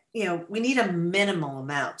 we need a minimal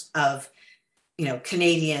amount of,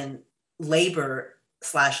 Canadian labor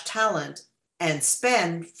 / talent and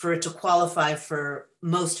spend for it to qualify for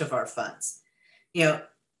most of our funds.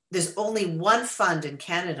 There's only one fund in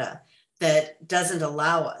Canada that doesn't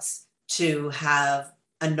allow us to have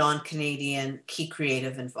a non-Canadian key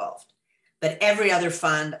creative involved, but every other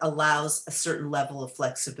fund allows a certain level of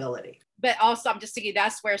flexibility. But also, I'm just thinking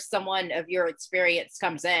that's where someone of your experience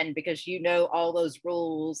comes in, because all those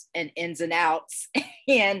rules and ins and outs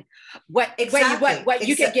and what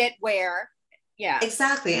you can get where. Yeah,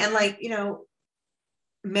 exactly. And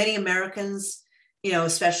many Americans,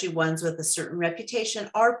 especially ones with a certain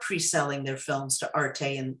reputation, are pre-selling their films to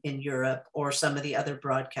Arte in Europe or some of the other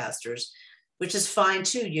broadcasters, which is fine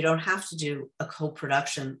too. You don't have to do a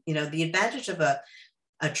co-production. The advantage of a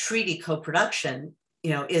treaty co-production,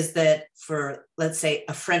 is that for, let's say,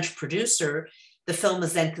 a French producer, the film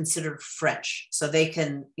is then considered French. So they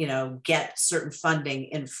can, get certain funding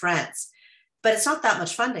in France. But it's not that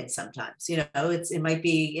much funding sometimes, it might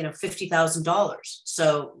be, $50,000.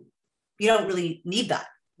 So you don't really need that,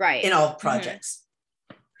 right, in all projects.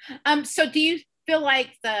 Mm-hmm. So do you feel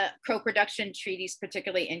like the co-production treaties,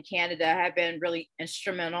 particularly in Canada, have been really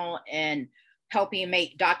instrumental in helping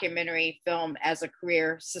make documentary film as a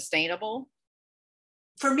career sustainable?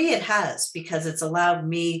 For me, it has, because it's allowed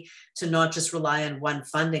me to not just rely on one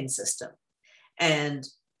funding system and,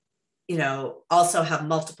 also have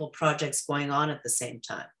multiple projects going on at the same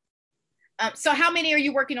time. So how many are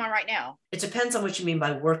you working on right now? It depends on what you mean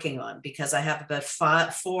by working on, because I have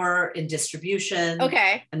about 4 in distribution,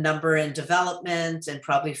 okay, a number in development, and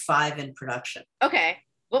probably 5 in production. Okay,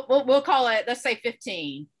 we'll call it, let's say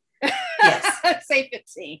 15. Yes. Let's say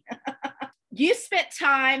 15. You spent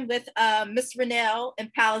time with Miss Rennell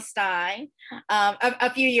in Palestine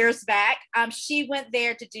a few years back. She went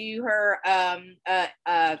there to do her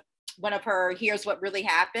one of her Here's What Really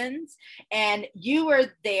Happens, and you were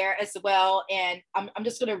there as well. And I'm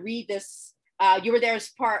just going to read this. You were there as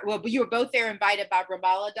you were both there invited by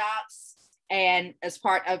Ramallah Docs and as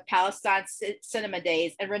part of Palestine Cinema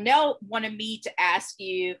Days. And Rennell wanted me to ask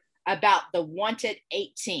you about The Wanted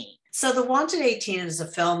 18. So The Wanted 18 is a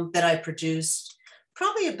film that I produced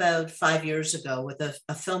probably about 5 years ago with a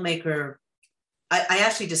filmmaker. I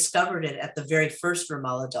actually discovered it at the very first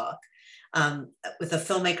Ramallah doc, with a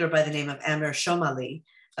filmmaker by the name of Amer Shomali,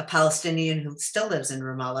 a Palestinian who still lives in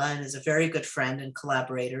Ramallah and is a very good friend and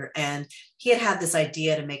collaborator. And he had this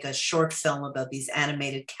idea to make a short film about these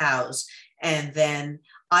animated cows. And then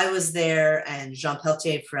I was there, and Jean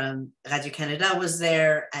Pelletier from Radio Canada was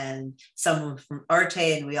there, and someone from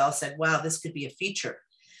Arte, and we all said, wow, this could be a feature.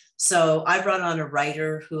 So I brought on a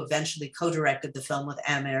writer who eventually co-directed the film with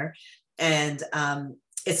Amer. And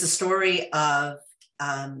it's a story of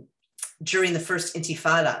during the first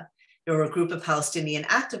Intifada, there were a group of Palestinian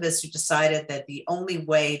activists who decided that the only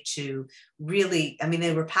way to really, I mean,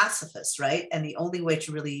 they were pacifists, right? And the only way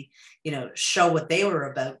to really, show what they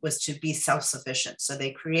were about was to be self-sufficient. So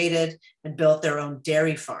they created and built their own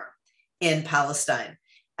dairy farm in Palestine.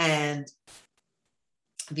 And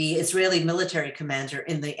the Israeli military commander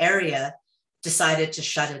in the area decided to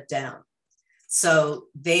shut it down. So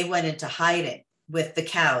they went into hiding with the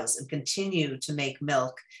cows and continued to make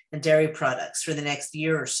milk and dairy products for the next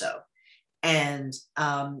year or so. And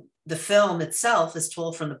the film itself is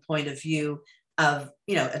told from the point of view of,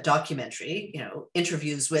 a documentary,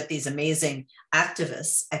 interviews with these amazing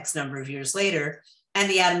activists X number of years later, and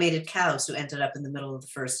the animated cows who ended up in the middle of the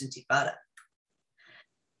first Intifada.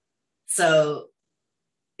 So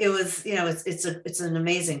it was, it's an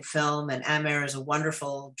amazing film, and Amer is a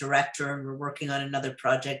wonderful director, and we're working on another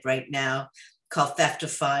project right now called Theft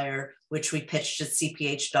of Fire, which we pitched at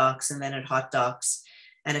CPH Docs and then at Hot Docs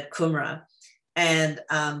and at Qumran. And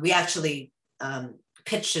we actually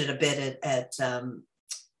pitched it a bit at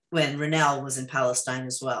when Ronel was in Palestine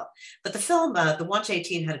as well. But the film, The Want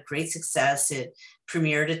 18, had a great success. It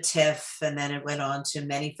premiered at TIFF, and then it went on to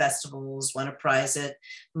many festivals, won a prize at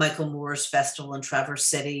Michael Moore's festival in Traverse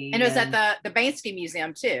City. And it was at the Bansky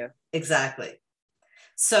Museum too. Exactly.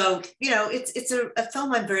 So, it's a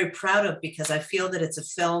film I'm very proud of, because I feel that it's a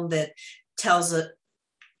film that tells it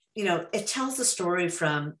tells the story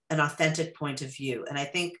from an authentic point of view. And I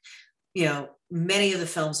think, many of the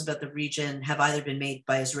films about the region have either been made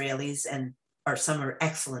by Israelis, or some are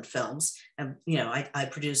excellent films. And, I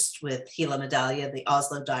produced with Hila Medalia, the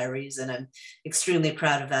Oslo Diaries, and I'm extremely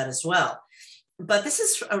proud of that as well. But this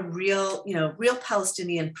is a real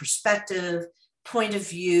Palestinian perspective, point of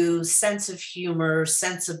view, sense of humor,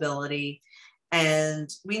 sensibility. And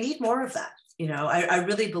we need more of that. I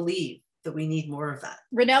really believe that we need more of that.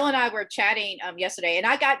 Ronel and I were chatting yesterday, and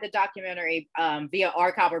I got the documentary via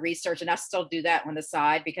archival research, and I still do that on the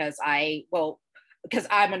side because I'm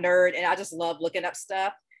a nerd and I just love looking up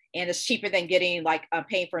stuff. And it's cheaper than getting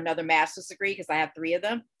paying for another master's degree, because I have 3 of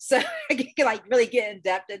them. So I can really get in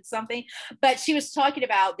depth in something. But she was talking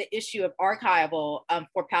about the issue of archival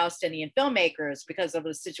for Palestinian filmmakers, because of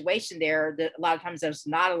the situation there, that a lot of times there's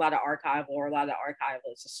not a lot of archival, or a lot of the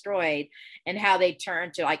archival is destroyed, and how they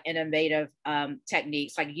turn to innovative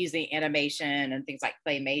techniques, like using animation and things like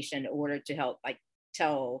claymation in order to help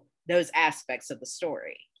tell those aspects of the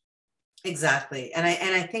story. Exactly. And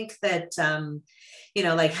I think that,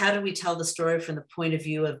 how do we tell the story from the point of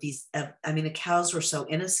view of these, the cows were so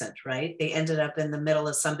innocent, right? They ended up in the middle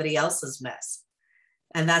of somebody else's mess.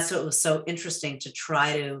 And that's what was so interesting, to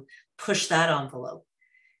try to push that envelope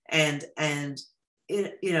and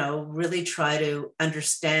really try to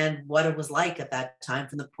understand what it was like at that time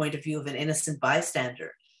from the point of view of an innocent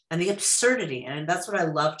bystander, and the absurdity. And that's what I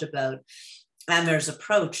loved about Amer's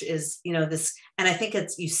approach is, this, and I think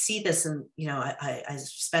you see this, and, I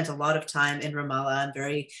spent a lot of time in Ramallah. I'm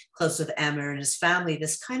very close with Amer and his family,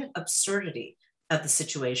 this kind of absurdity of the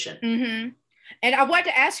situation. Mm-hmm. And I wanted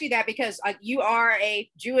to ask you that because you are a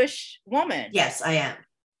Jewish woman. Yes, I am.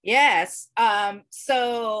 Yes.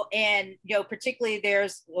 So, and, particularly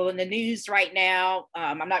there's, in the news right now,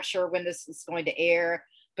 I'm not sure when this is going to air,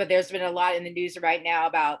 but there's been a lot in the news right now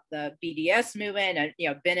about the BDS movement, and,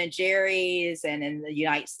 Ben and Jerry's, and in the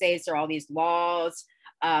United States, there are all these laws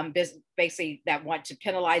basically that want to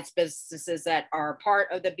penalize businesses that are part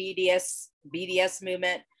of the BDS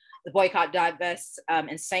movement, the boycott, divest,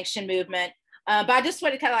 and sanction movement. But I just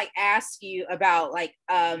want to kind of ask you about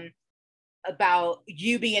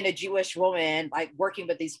you being a Jewish woman, working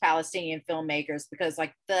with these Palestinian filmmakers, because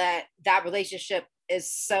that relationship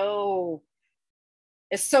is so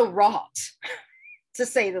wrought, to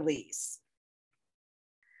say the least.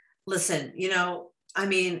 Listen,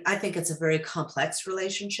 I think it's a very complex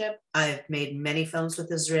relationship. I've made many films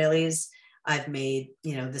with Israelis. I've made,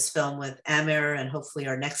 this film with Amer, and hopefully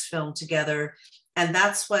our next film together. And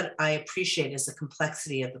that's what I appreciate, is the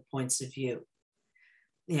complexity of the points of view.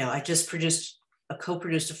 I just produced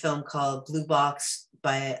co-produced a film called Blue Box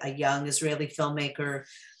by a young Israeli filmmaker.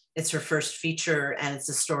 It's her first feature, and it's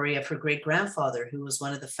the story of her great-grandfather, who was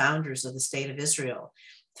one of the founders of the State of Israel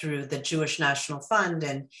through the Jewish National Fund.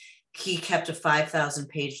 And he kept a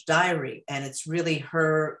 5,000-page diary, and it's really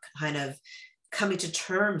her kind of coming to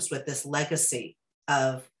terms with this legacy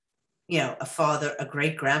of, a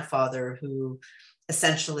great-grandfather who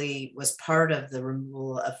essentially was part of the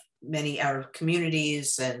removal of many Arab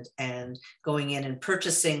communities and going in and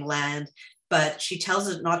purchasing land. But she tells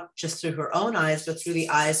it not just through her own eyes, but through the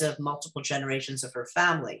eyes of multiple generations of her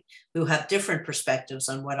family who have different perspectives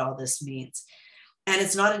on what all this means. And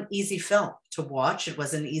it's not an easy film to watch. It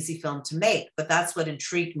wasn't an easy film to make, but that's what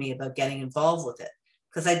intrigued me about getting involved with it.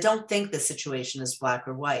 Because I don't think the situation is black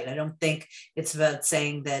or white. I don't think it's about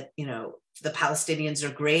saying that, the Palestinians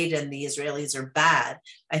are great and the Israelis are bad.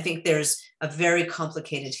 I think there's a very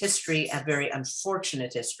complicated history, a very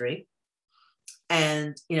unfortunate history.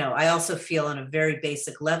 And, I also feel on a very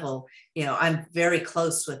basic level, I'm very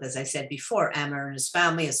close with, as I said before, Amer and his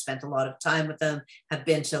family. Have spent a lot of time with them, have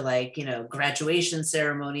been to graduation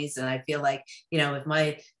ceremonies. And I feel like, with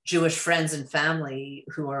my Jewish friends and family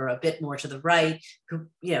who are a bit more to the right, who,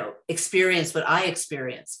 experience what I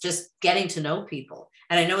experienced, just getting to know people.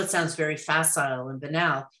 And I know it sounds very facile and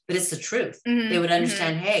banal, but it's the truth. Mm-hmm, they would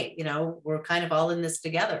understand, hey, we're kind of all in this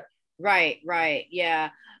together. Right. Yeah.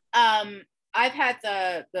 I've had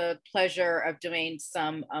the pleasure of doing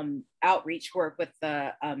some outreach work with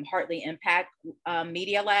the Hartley Impact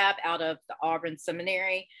Media Lab out of the Auburn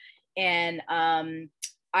Seminary. And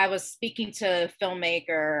I was speaking to a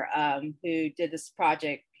filmmaker who did this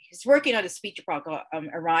project. He's working on a feature project called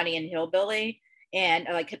Iranian Hillbilly. And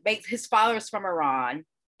his father is from Iran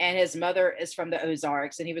and his mother is from the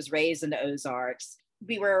Ozarks, and he was raised in the Ozarks.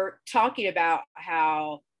 We were talking about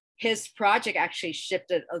how his project actually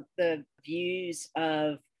shifted the views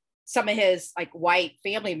of some of his white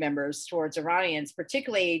family members towards Iranians,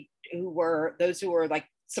 particularly those who were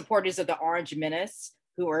supporters of the Orange Menace,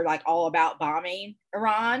 who were all about bombing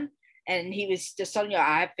Iran. And he was just telling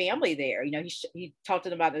I have family there. He talked to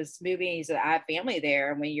them about this movie, and he said, I have family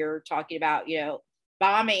there. And when you're talking about,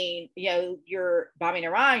 bombing, you're bombing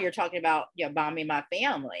Iran, you're talking about, bombing my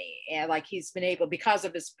family. And he's been able, because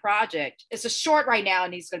of his project, it's a short right now,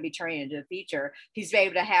 and he's going to be turning into a feature. He's been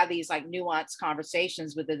able to have these nuanced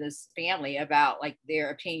conversations within his family about their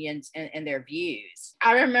opinions and their views.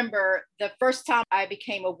 I remember the first time I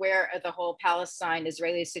became aware of the whole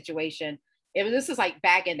Palestine-Israeli situation, this is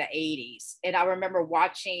back in the 80s. And I remember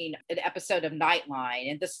watching an episode of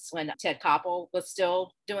Nightline, and this is when Ted Koppel was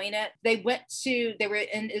still doing it. They were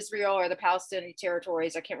in Israel or the Palestinian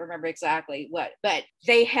territories. I can't remember exactly what, but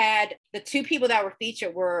they had the two people that were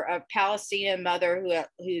featured were a Palestinian mother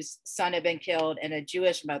whose son had been killed and a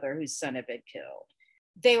Jewish mother whose son had been killed.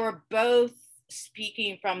 They were both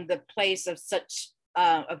speaking from the place of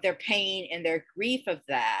of their pain and their grief of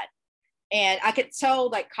that. And I could tell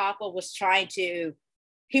Koppel was trying to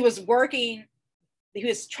get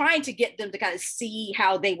them to kind of see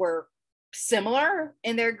how they were similar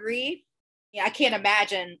in their grief. I can't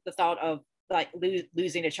imagine the thought of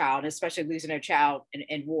losing a child, especially losing a child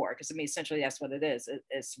in war, because essentially that's what it is.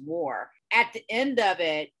 It's war. At the end of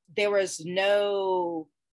it, they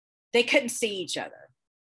couldn't see each other.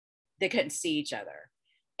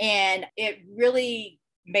 And it really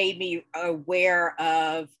made me aware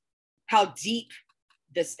of how deep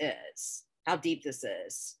this is.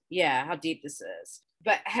 Yeah, how deep this is.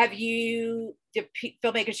 But have the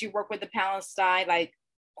filmmakers you work with in Palestine,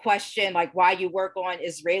 question why you work on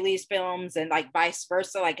Israeli films and vice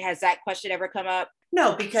versa? Has that question ever come up?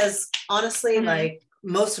 No, because honestly,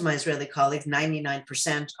 most of my Israeli colleagues,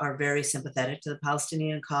 99% are very sympathetic to the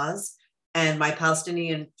Palestinian cause. And my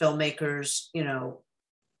Palestinian filmmakers,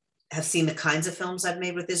 have seen the kinds of films I've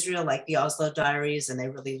made with Israel, like the Oslo Diaries, and they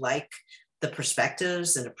really like the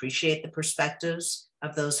perspectives and appreciate the perspectives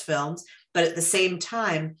of those films. But at the same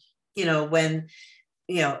time, when,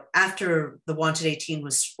 after the Wanted 18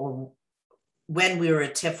 or when we were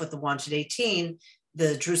at TIFF with the Wanted 18,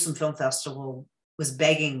 the Jerusalem Film Festival was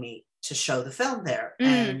begging me to show the film there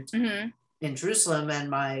and in Jerusalem.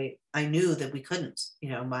 And I knew that we couldn't,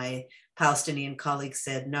 my Palestinian colleagues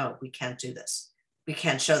said, no, we can't do this. We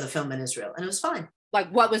can't show the film in Israel. And it was fine.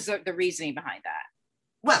 What was the reasoning behind that?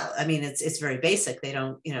 Well, it's very basic. They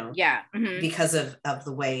don't, yeah. Mm-hmm. Because of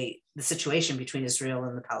the situation between Israel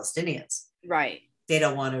and the Palestinians. Right. They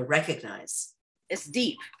don't want to recognize. It's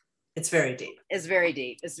deep. It's very deep.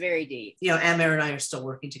 Amer and I are still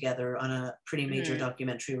working together on a pretty major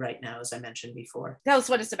documentary right now, as I mentioned before. Tell us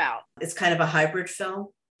what it's about. It's kind of a hybrid film.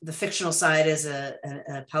 the fictional side is a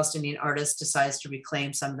Palestinian artist decides to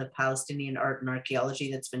reclaim some of the Palestinian art and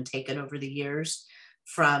archaeology that's been taken over the years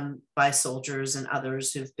by soldiers and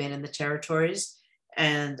others who've been in the territories.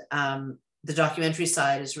 And the documentary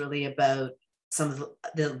side is really about some of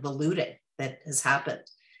the looting that has happened.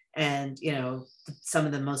 And, some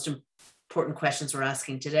of the most important questions we're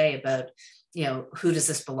asking today about, who does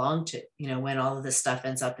this belong to, when all of this stuff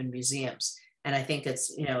ends up in museums. And I think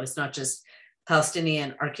it's, it's not just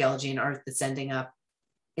Palestinian archaeology and art that's ending up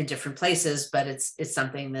in different places, but it's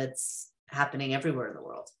something that's happening everywhere in the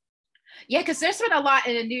world. Yeah, because there's been a lot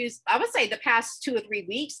in the news, I would say the past 2 or 3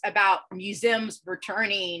 weeks, about museums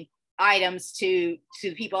returning items to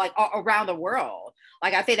people like around the world.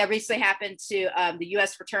 Like I think that recently happened to the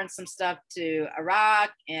US returned some stuff to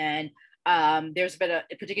Iraq, and there's been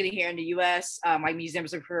particularly here in the US, like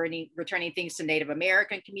museums are returning things to Native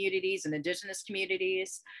American communities and indigenous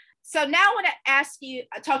communities. So now I want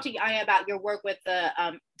to talk to you, Anya, about your work with the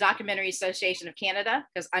Documentary Association of Canada,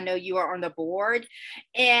 because I know you are on the board.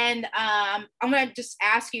 And I'm going to just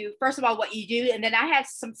ask you, first of all, what you do. And then I had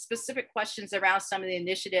some specific questions around some of the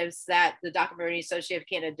initiatives that the Documentary Association of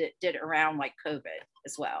Canada did around like COVID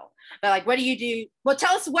as well. But like, what do you do? Well,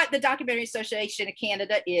 tell us what the Documentary Association of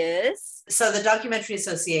Canada is. So the Documentary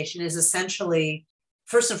Association is essentially,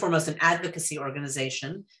 first and foremost, an advocacy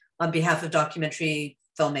organization on behalf of documentary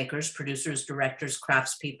filmmakers, producers, directors,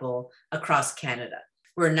 craftspeople across Canada.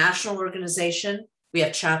 We're a national organization. We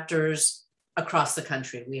have chapters across the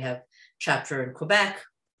country. We have chapter in Quebec,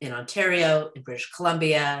 in Ontario, in British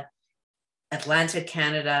Columbia, Atlantic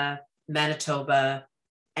Canada, Manitoba,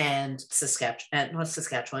 and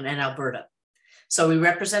Saskatchewan and Alberta. So we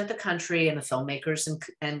represent the country and the filmmakers,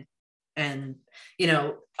 and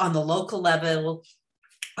on the local level,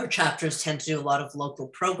 our chapters tend to do a lot of local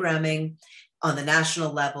programming. On the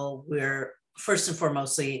national level, we're first and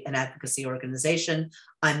foremostly an advocacy organization.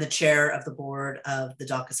 I'm the chair of the board of the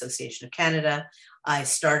Doc Association of Canada. I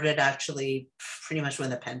started actually pretty much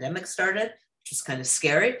when the pandemic started, which is kind of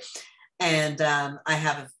scary. And I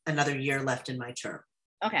have another year left in my term.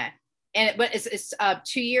 Okay. But it's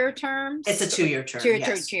 2-year terms? It's a 2-year term. Two-year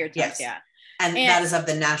terms, yes. Yeah. And that is of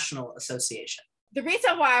the National Association. The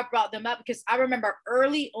reason why I brought them up, because I remember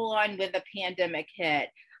early on when the pandemic hit,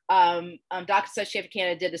 Doc Association of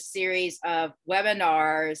Canada did a series of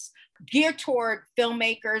webinars geared toward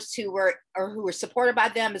filmmakers who were supported by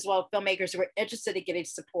them, as well as filmmakers who were interested in getting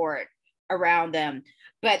support around them.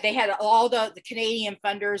 But they had all the Canadian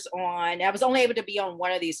funders on. I was only able to be on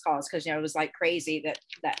one of these calls because it was like crazy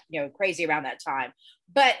that crazy around that time.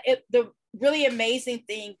 But the really amazing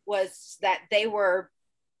thing was that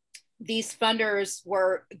these funders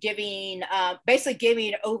were basically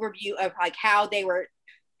giving an overview of like how they were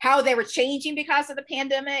changing because of the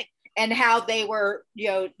pandemic and how they were,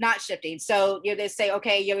 not shifting. So, they say,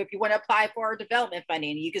 okay, if you want to apply for development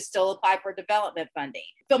funding, you could still apply for development funding.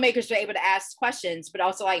 Filmmakers were able to ask questions, but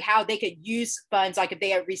also like how they could use funds, like if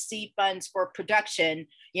they had received funds for production,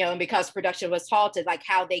 and because production was halted, like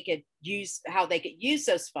how they could use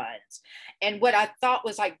those funds. And what I thought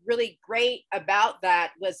was like really great about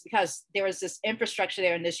that was because there was this infrastructure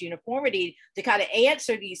there and this uniformity to kind of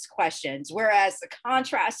answer these questions. Whereas the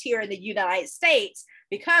contrast here in the United States,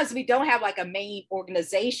 because we don't have like a main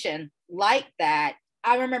organization like that,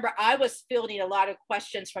 I remember I was fielding a lot of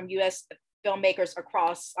questions from US filmmakers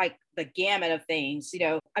across like the gamut of things.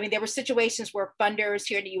 There were situations where funders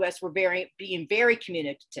here in the US were being very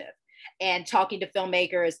communicative and talking to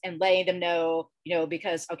filmmakers and letting them know,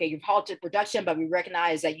 because, okay, you've halted production, but we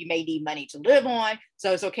recognize that you may need money to live on.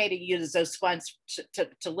 So it's okay to use those funds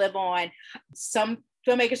to live on. Some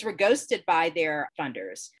filmmakers were ghosted by their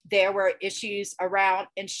funders. There were issues around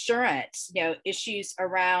insurance, issues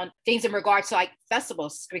around things in regards to like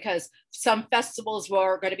festivals, because some festivals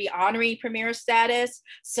were going to be honoring premiere status.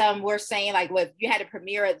 Some were saying like, well, you had a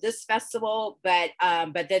premiere at this festival, but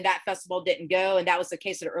then that festival didn't go. And that was the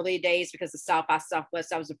case in the early days because the South by Southwest,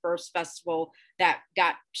 that was the first festival that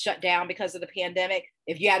got shut down because of the pandemic.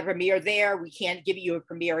 If you had a premiere there, we can't give you a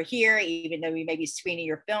premiere here, even though we may be screening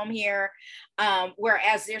your film here.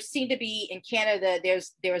 Whereas there seemed to be in Canada,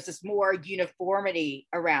 there was this more uniformity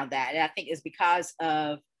around that. And I think it's because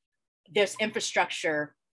of this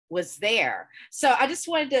infrastructure was there. So I just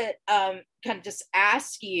wanted to kind of just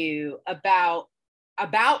ask you about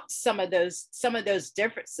some of those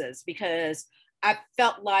differences, because I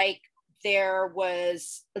felt like there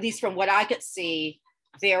was, at least from what I could see,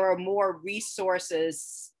 there are more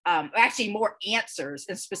resources, actually more answers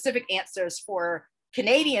and specific answers for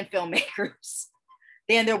Canadian filmmakers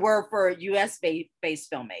than there were for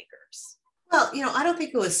US-based filmmakers. Well, I don't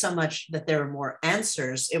think it was so much that there were more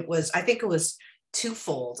answers. I think it was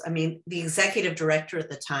twofold. I mean, the executive director at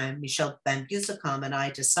the time, Michelle Van Bussecom, and I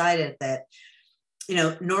decided that,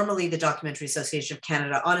 normally the Documentary Association of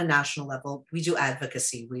Canada on a national level, we do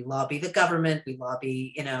advocacy. We lobby the government, we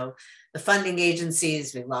lobby, the funding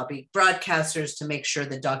agencies, we lobby broadcasters to make sure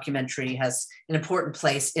that documentary has an important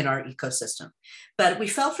place in our ecosystem. But we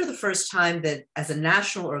felt for the first time that as a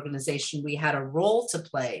national organization, we had a role to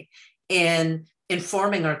play in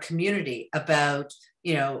informing our community about,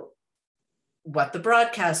 what the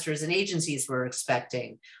broadcasters and agencies were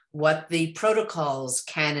expecting, what the protocols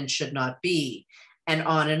can and should not be, and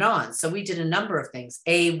on and on. So we did a number of things.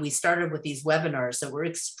 We started with these webinars that were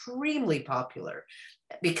extremely popular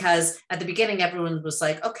because at the beginning, everyone was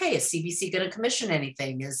like, okay, is CBC going to commission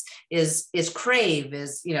anything? Is Crave,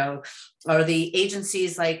 are the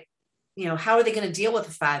agencies like, how are they going to deal with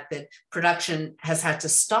the fact that production has had to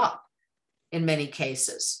stop in many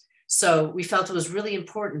cases? So we felt it was really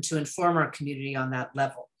important to inform our community on that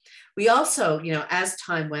level. We also, as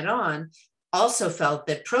time went on, also felt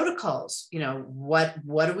that protocols, what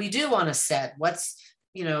do we do on a set? What's,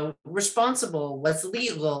 responsible, what's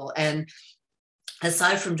legal? And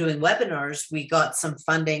aside from doing webinars, we got some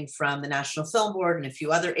funding from the National Film Board and a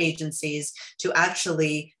few other agencies to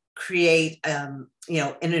actually create, an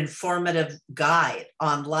informative guide,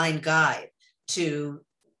 online guide to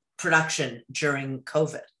production during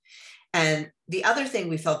COVID. And the other thing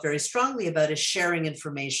we felt very strongly about is sharing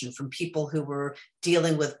information from people who were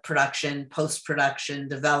dealing with production, post-production,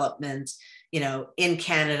 development, in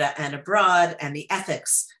Canada and abroad, and the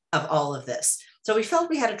ethics of all of this. So we felt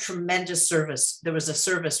we had a tremendous service. There was a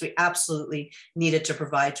service we absolutely needed to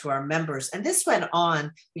provide to our members. And this went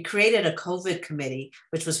on. We created a COVID committee,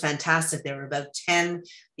 which was fantastic. There were about 10,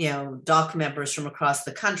 doc members from across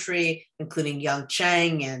the country, including Young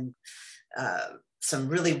Chang and some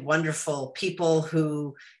really wonderful people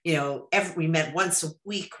who, we met once a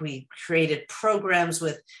week. We created programs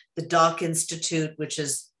with the Doc Institute, which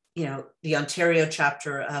is, the Ontario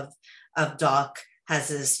chapter of Doc, has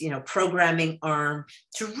this, programming arm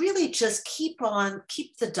to really just keep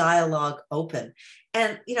the dialogue open.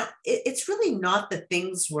 And, it's really not that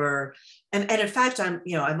things were, and in fact,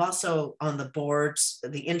 I'm also on the boards,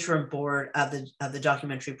 the interim board of the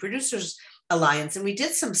Documentary Producers Alliance, and we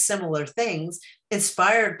did some similar things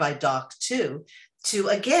inspired by Doc too, to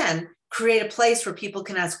again create a place where people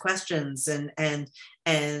can ask questions and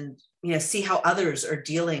see how others are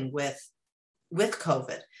dealing with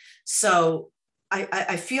COVID. So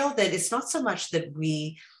I feel that it's not so much that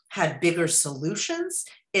we had bigger solutions,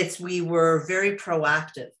 we were very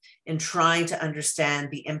proactive in trying to understand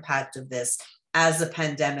the impact of this as the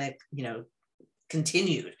pandemic,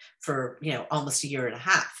 continued for, almost a year and a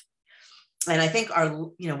half. And I think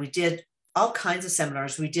we did all kinds of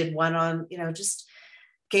seminars. We did one on, just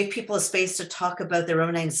gave people a space to talk about their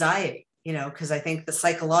own anxiety, because I think the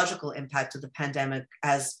psychological impact of the pandemic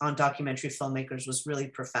on documentary filmmakers was really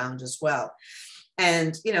profound as well.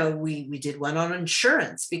 And, we did one on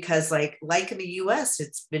insurance because like in the US,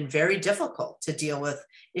 it's been very difficult to deal with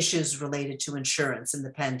issues related to insurance in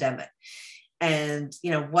the pandemic. And,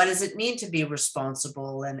 what does it mean to be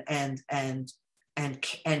responsible and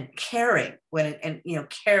caring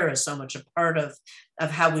care is so much a part of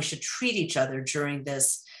how we should treat each other during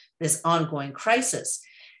this ongoing crisis.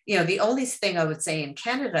 The only thing I would say in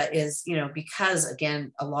Canada is, because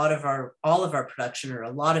again, all of our production, or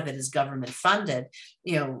a lot of it is government funded,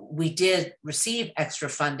 we did receive extra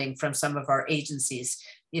funding from some of our agencies,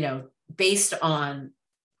 based on,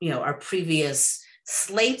 our previous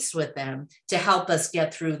slates with them to help us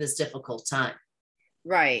get through this difficult time.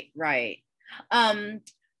 Right.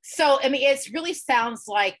 So, I mean, it really sounds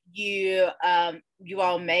like you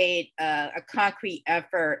all made a concrete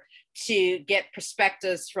effort to get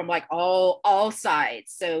perspectives from like all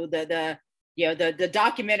sides. So the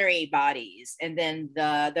documentary bodies, and then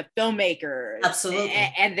the filmmakers, absolutely,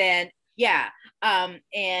 and then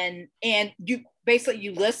and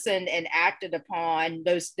you listened and acted upon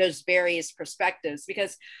those various perspectives,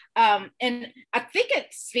 because and I think it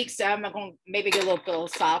speaks to, I'm going to maybe get a little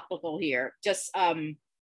philosophical here, just what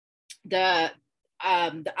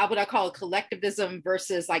I call collectivism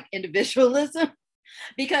versus like individualism,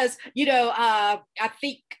 because I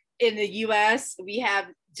think in the US we have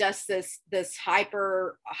just this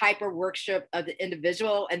hyper worship of the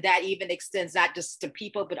individual, and that even extends not just to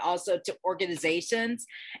people but also to organizations.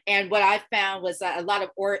 And what I found was that a lot of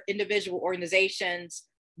individual organizations,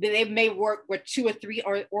 they may work with two or three,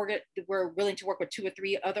 or were willing to work with two or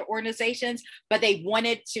three other organizations, but they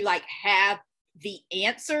wanted to like have the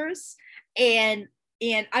answers. And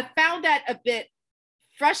And I found that a bit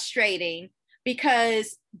frustrating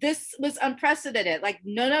because this was unprecedented. Like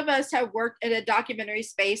none of us have worked in a documentary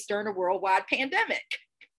space during a worldwide pandemic,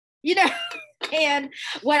 you know? And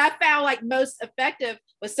what I found like most effective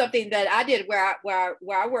was something that I did where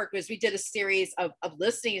I worked was we did a series of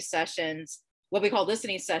listening sessions, what we call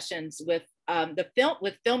listening sessions with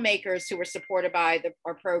filmmakers who were supported by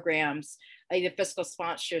our programs, either fiscal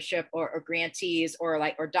sponsorship or grantees or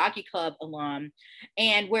DocuClub alum,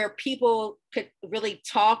 and where people could really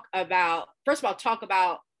talk about, first of all, talk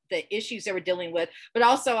about the issues they were dealing with, but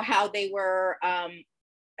also how they were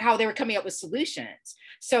coming up with solutions.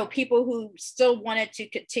 So people who still wanted to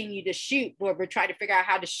continue to shoot were trying to figure out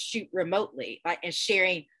how to shoot remotely, like, and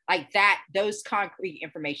sharing like that, those concrete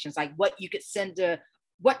informations, like what you could send to,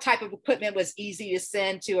 what type of equipment was easy to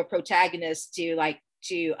send to a protagonist to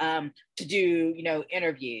do, you know,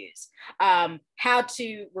 interviews, how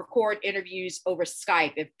to record interviews over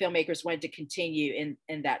Skype if filmmakers wanted to continue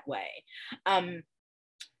in that way.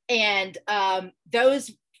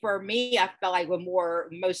 Those, for me, I felt like were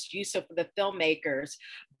most useful for the filmmakers.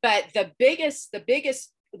 But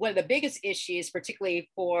one of the biggest issues, particularly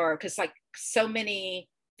because like so many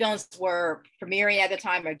films were premiering at the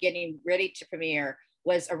time or getting ready to premiere,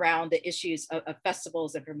 was around the issues of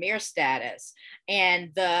festivals and premiere status. And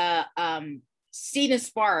the Seed and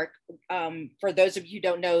Spark, for those of you who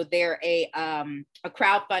don't know, they're a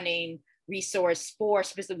crowdfunding resource for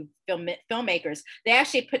specifically filmmakers. They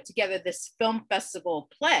actually put together this film festival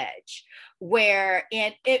pledge where,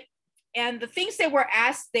 and the things they were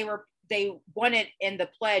asked, they wanted in the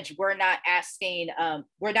pledge were not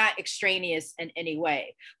extraneous in any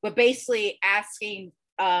way, but basically asking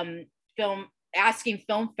film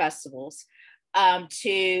festivals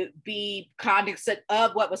to be cognizant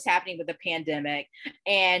of what was happening with the pandemic,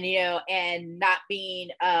 and not being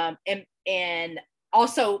and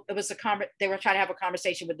also it was they were trying to have a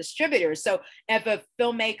conversation with distributors. So if a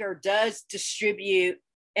filmmaker does distribute,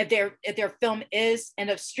 if their film is end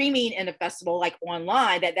up streaming in a festival like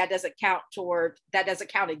online, that doesn't count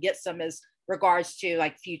against them as regards to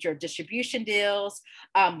like future distribution deals.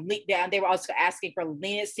 They were also asking for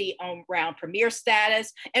leniency around premiere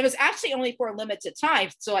status. And it was actually only for a limited time,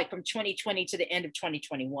 so like from 2020 to the end of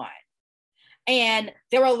 2021. And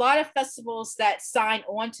there were a lot of festivals that signed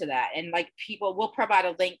on to that. And like people will provide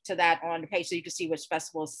a link to that on the page so you can see which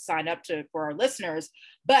festivals sign up to for our listeners.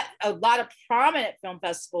 But a lot of prominent film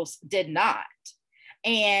festivals did not.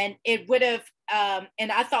 And it would have,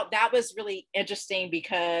 and I thought that was really interesting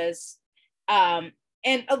because, and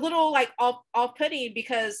a little like off-putting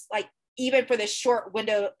because like even for this short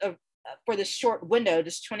window,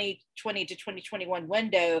 this 2020 to 2021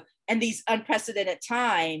 window, and these unprecedented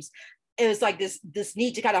times, it was like this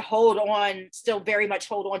need to kind of still very much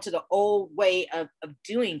hold on to the old way of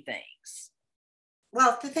doing things.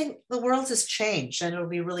 Well, the world has changed, and it'll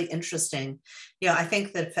be really interesting. I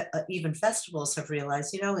think that even festivals have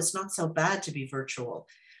realized, it's not so bad to be virtual,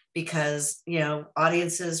 because,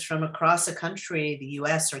 audiences from across the country, the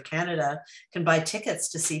US or Canada, can buy tickets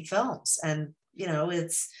to see films. And,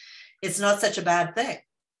 it's not such a bad thing.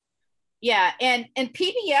 Yeah, and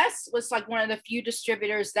PBS was like one of the few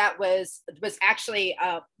distributors that was actually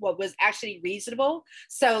reasonable.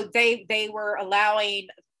 So they were allowing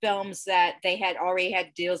films that they had already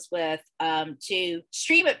had deals with to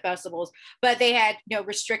stream at festivals, but they had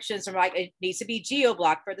restrictions from like it needs to be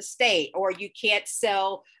geo-blocked for the state, or you can't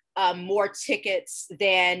sell more tickets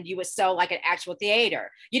than you would sell like an actual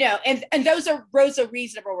theater, and those are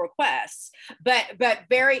reasonable requests, but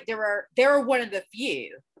they were one of the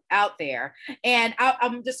few out there. And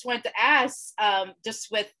I'm just wanted to ask,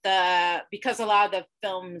 just with because a lot of the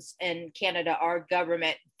films in Canada are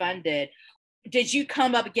government funded, did you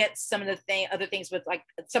come up against some of the other things with like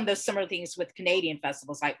some of those similar things with Canadian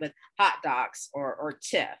festivals, like with Hot Docs or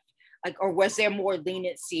TIFF, like, or was there more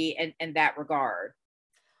leniency in that regard?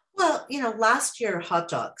 Well, last year, Hot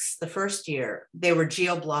Docs, the first year, they were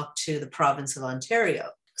geo-blocked to the province of Ontario.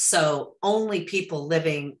 So only people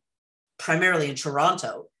living primarily in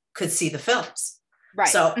Toronto could see the films. Right.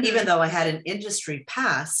 So even though I had an industry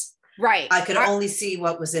pass, right, I could only see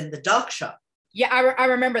what was in the doc shop. Yeah, I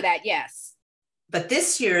remember that, yes. But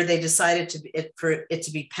this year they decided for it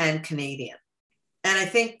to be pan-Canadian. And I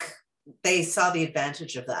think they saw the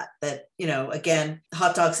advantage of that, again,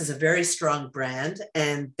 Hot Docs is a very strong brand,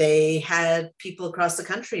 and they had people across the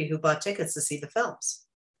country who bought tickets to see the films.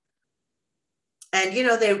 And,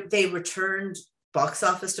 they returned box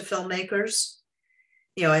office to filmmakers.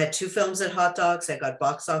 I had 2 films at Hot Docs. I got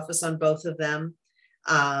box office on both of them.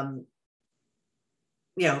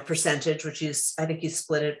 percentage, which I think you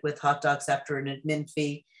split it with hot dogs after an admin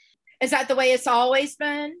fee. Is that the way it's always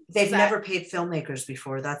been? They've never paid filmmakers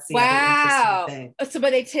before. That's the wow. other interesting thing. So, but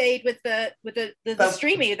they paid with the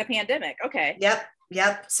streaming of the pandemic. Okay.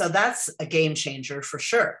 Yep. So that's a game changer for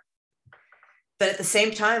sure. But at the same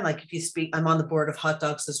time, like if you speak, I'm on the board of Hot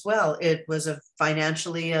Dogs as well. It was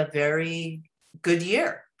financially a very good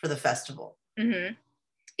year for the festival. Mm-hmm.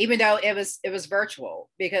 Even though it was virtual,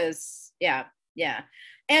 because yeah.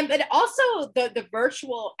 But also the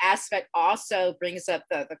virtual aspect also brings up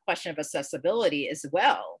the question of accessibility as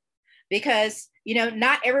well, because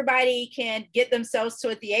not everybody can get themselves to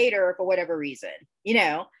a theater for whatever reason,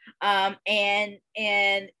 and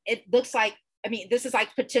it looks like, this is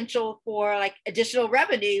like potential for like additional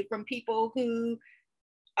revenue from people who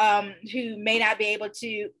may not be able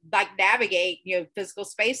to like navigate, physical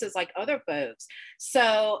spaces like other folks.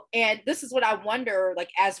 So, and this is what I wonder, like,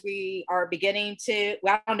 as we are beginning to,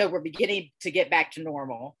 well, I don't know, we're beginning to get back to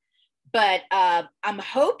normal, but I'm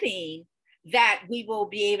hoping that we will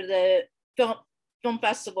be able to, film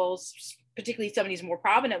festivals, particularly some of these more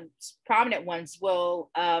prominent ones,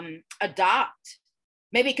 will adopt,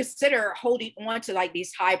 maybe consider holding on to like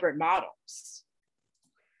these hybrid models.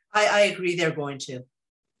 I agree they're going to.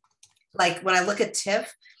 Like when I look at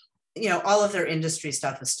TIFF, all of their industry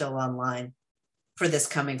stuff is still online for this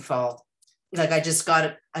coming fall. Like I just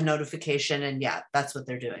got a notification, and yeah, that's what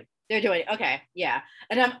they're doing. They're doing okay, yeah,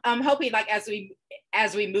 and I'm hoping like as we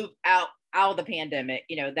move out of the pandemic,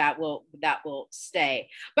 that will stay.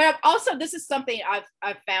 But also, this is something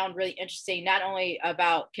I've found really interesting, not only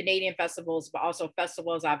about Canadian festivals, but also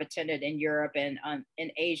festivals I've attended in Europe and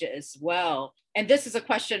in Asia as well. And this is a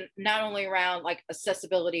question not only around like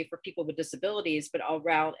accessibility for people with disabilities, but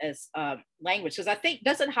around as language. Because I think,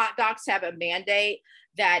 doesn't Hot Docs have a mandate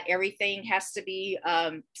that everything has to be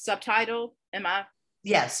subtitled?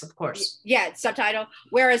 Yes, of course. Yeah, subtitle.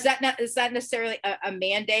 Whereas is that necessarily a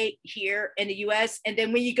mandate here in the U.S.? And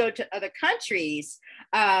then when you go to other countries,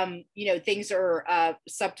 things are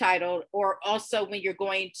subtitled. Or also when you're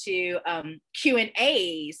going to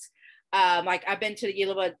Q&As, like I've been to the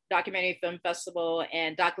Yelova Documentary Film Festival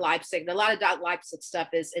and Doc Leipzig. A lot of Doc Leipzig stuff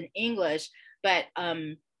is in English, but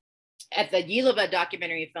at the Yelova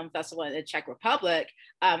Documentary Film Festival in the Czech Republic,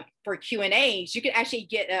 for Q&As, you can actually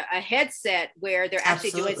get a headset where they're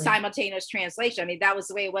actually doing simultaneous translation. That was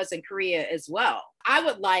the way it was in Korea as well. I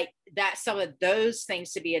would like that some of those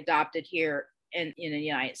things to be adopted here in the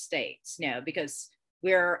United States, because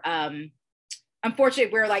we're,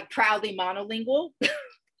 unfortunately, we're like proudly monolingual.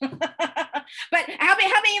 But how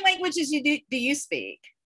many languages do you speak?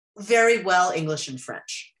 Very well English and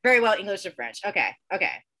French. Very well English and French. Okay.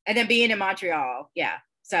 And then being in Montreal, yeah.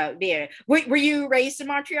 So were you raised in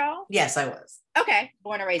Montreal? Yes, I was. Okay,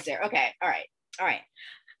 born and raised there. Okay, all right.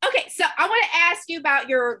 Okay, so I want to ask you about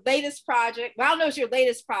your latest project. Well, I don't know if it's your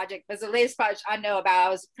latest project, but it's the latest project I know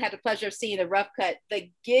about. Had the pleasure of seeing the rough cut. The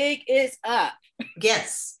Gig is Up.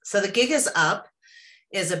 Yes, so The Gig is Up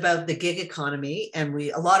is about the gig economy, and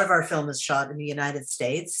a lot of our film is shot in the United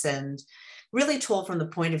States and really told from the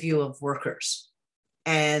point of view of workers.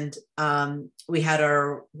 And we had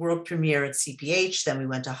our world premiere at CPH, then we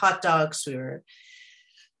went to Hot Docs, we were at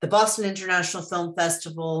the Boston International Film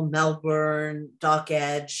Festival, Melbourne, Doc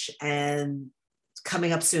Edge, and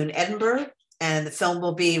coming up soon, Edinburgh. And the film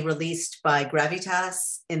will be released by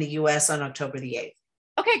Gravitas in the US on October the 8th.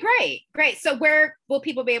 Okay, great. So where will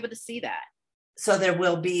people be able to see that? So there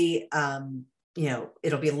will be,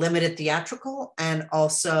 it'll be limited theatrical, and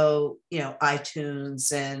also,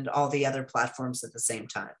 iTunes and all the other platforms at the same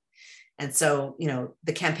time. And so,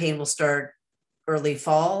 the campaign will start early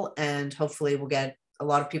fall, and hopefully we'll get a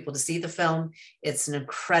lot of people to see the film. It's an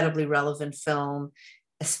incredibly relevant film,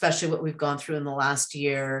 especially what we've gone through in the last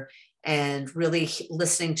year, and really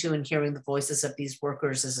listening to and hearing the voices of these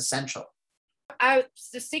workers is essential. I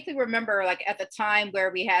distinctly remember, like at the time where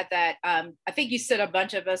we had that, I think you sent a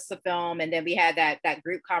bunch of us the film, and then we had that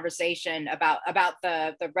group conversation about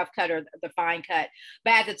the rough cut or the fine cut.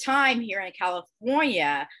 But at the time here in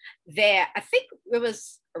California, I think it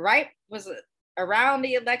was it around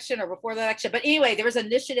the election or before the election? But anyway, there was an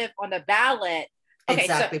initiative on the ballot. Okay,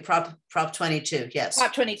 exactly. So, Prop 22, yes.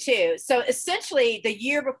 Prop 22. So essentially the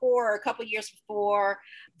year before, or a couple of years before,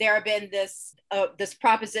 there had been this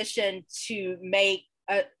proposition to make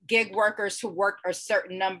gig workers who worked a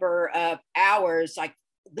certain number of hours like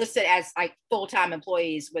listed as like full-time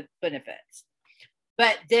employees with benefits.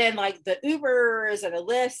 But then like the Ubers and the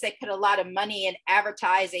Lyfts, they put a lot of money in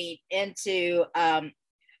advertising into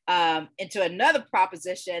another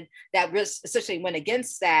proposition that essentially went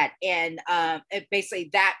against that. And basically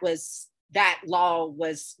that was that law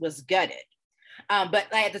was gutted. But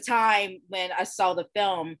at the time when I saw the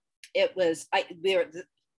film, it was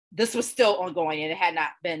this was still ongoing and it had not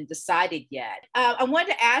been decided yet. I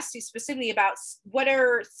wanted to ask you specifically about what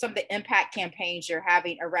are some of the impact campaigns you're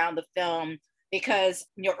having around the film, because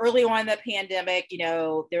early on in the pandemic,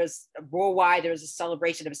 there's worldwide, there was a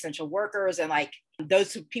celebration of essential workers, and like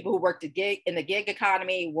those people who worked in the gig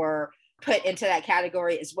economy were put into that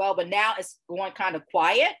category as well. But now it's going kind of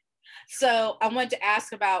quiet. So I wanted to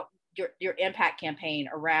ask about your impact campaign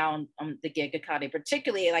around the gig economy,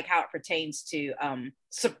 particularly like how it pertains to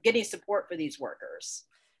getting support for these workers.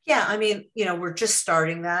 Yeah, I mean, we're just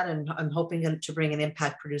starting that, and I'm hoping to bring an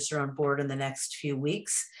impact producer on board in the next few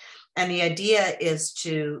weeks. And the idea is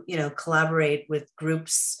to, collaborate with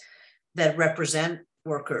groups that represent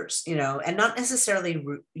workers, and not necessarily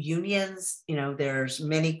unions. There's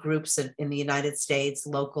many groups in the United States,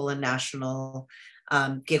 local and national,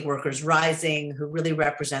 Gig Workers Rising, who really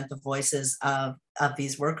represent the voices of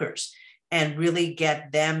these workers and really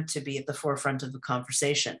get them to be at the forefront of the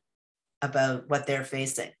conversation about what they're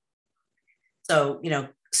facing. So,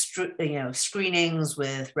 screenings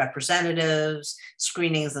with representatives,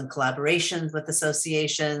 screenings and collaborations with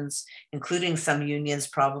associations, including some unions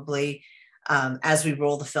probably, as we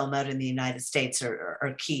roll the film out in the United States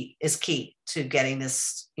are key to getting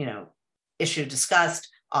this, issue discussed.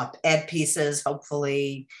 Op-ed pieces,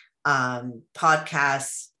 hopefully,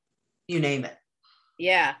 podcasts, you name it.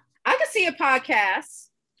 Yeah, I could see a podcast.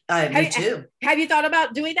 Me too. Have you thought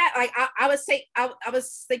about doing that? Like, I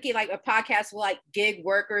was thinking like a podcast with like gig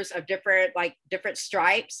workers of different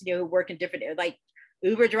stripes, who work in different, like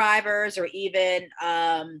Uber drivers, or even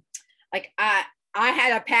like I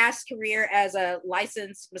had a past career as a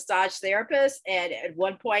licensed massage therapist, and at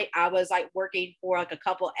one point I was like working for like a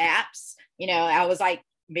couple apps. I was like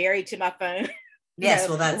married to my phone. Yes,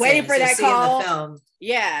 well, that's waiting for that call. The film.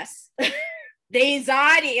 Yes, the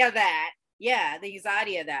anxiety of that. Yeah, the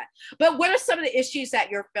anxiety of that. But what are some of the issues that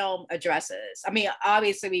your film addresses? I mean,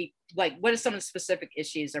 obviously, what are some of the specific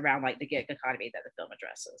issues around like the gig economy that the film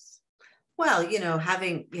addresses? Well,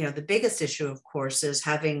 having, the biggest issue, of course, is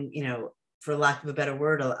having, for lack of a better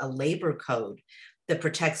word, a labor code that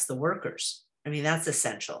protects the workers. I mean, that's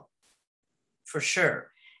essential for sure.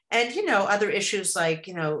 And, other issues like,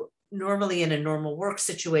 normally in a normal work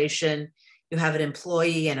situation, you have an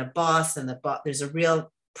employee and a boss, and there's a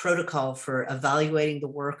real protocol for evaluating the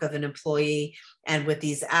work of an employee. And with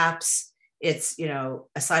these apps, it's,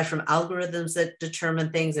 aside from algorithms that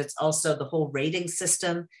determine things, it's also the whole rating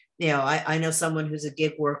system. I know someone who's a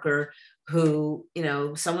gig worker who,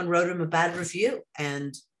 someone wrote him a bad review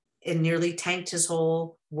and it nearly tanked his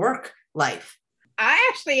whole work life. I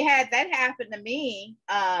actually had that happen to me.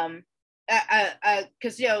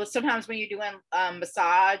 Because sometimes when you're doing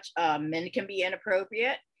massage, men can be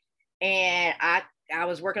inappropriate, and I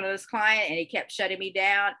was working on this client and he kept shutting me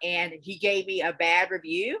down, and he gave me a bad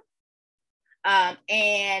review.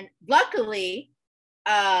 And luckily,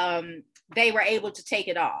 they were able to take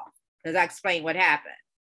it off because I explained what happened.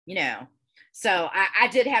 So I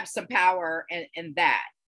did have some power in that.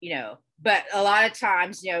 But a lot of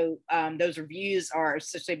times, those reviews are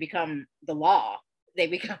essentially become the law. They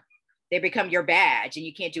become your badge, and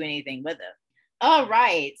you can't do anything with it. All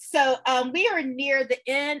right. So we are near the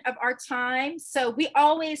end of our time. So we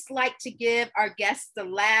always like to give our guests the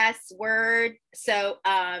last word. So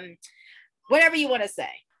whatever you want to say.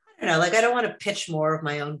 I don't want to pitch more of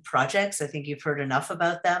my own projects. I think you've heard enough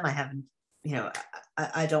about them. I haven't,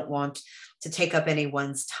 I don't want to take up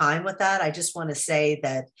anyone's time with that. I just want to say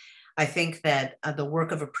that I think that the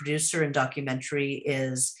work of a producer in documentary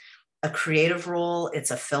is a creative role. It's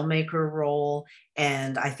a filmmaker role.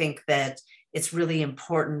 And I think that it's really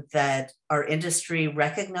important that our industry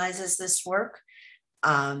recognizes this work.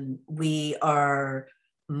 We are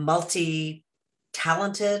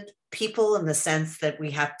multi-talented people in the sense that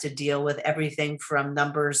we have to deal with everything from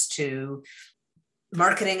numbers to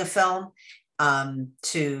marketing a film,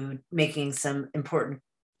 to making some important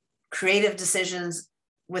creative decisions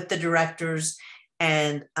with the directors.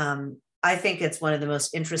 And I think it's one of the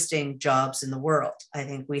most interesting jobs in the world. I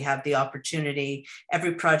think we have the opportunity.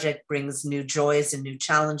 Every project brings new joys and new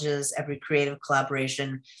challenges. Every creative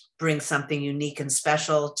collaboration brings something unique and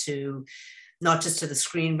special to not just to the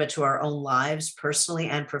screen, but to our own lives personally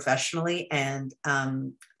and professionally. And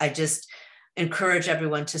I just encourage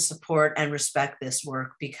everyone to support and respect this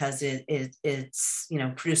work because it's,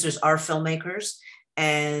 producers are filmmakers,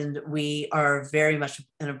 and we are very much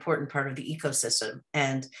an important part of the ecosystem.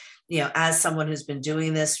 And, as someone who's been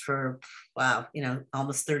doing this for,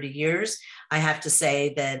 almost 30 years, I have to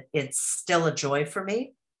say that it's still a joy for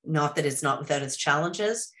me. Not that it's not without its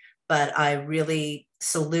challenges, but I really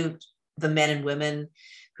salute the men and women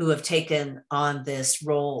who have taken on this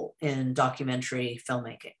role in documentary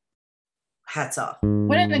filmmaking. Hats off.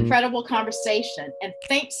 What an incredible conversation. And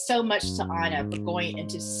thanks so much to Ina for going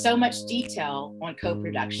into so much detail on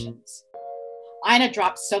co-productions. Ina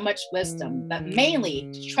dropped so much wisdom, but mainly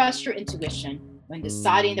to trust your intuition when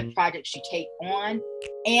deciding the projects you take on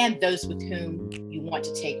and those with whom you want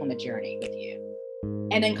to take on the journey with you.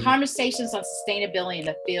 And in conversations on sustainability in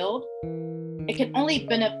the field, it can only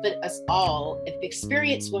benefit us all if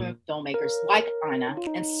experienced women filmmakers like Ina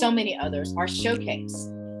and so many others are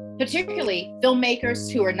showcased. Particularly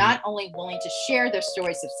filmmakers who are not only willing to share their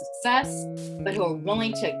stories of success, but who are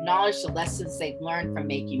willing to acknowledge the lessons they've learned from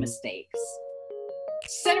making mistakes.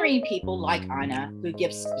 Centering people like Ina, who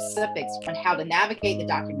give specifics on how to navigate the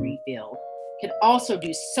documentary field, can also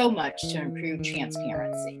do so much to improve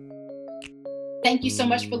transparency. Thank you so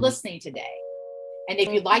much for listening today. And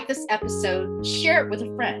if you like this episode, share it with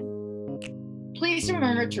a friend. Please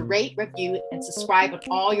remember to rate, review, and subscribe on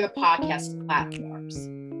all your podcast platforms.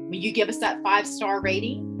 When you give us that 5-star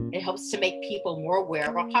rating, it helps to make people more aware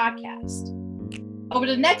of our podcast. Over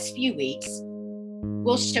the next few weeks,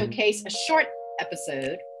 we'll showcase a short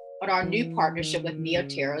episode on our new partnership with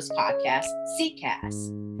Neotero's podcast,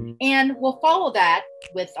 Seedcast. And we'll follow that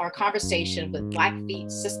with our conversation with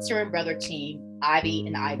Blackfeet's sister and brother team, Ivy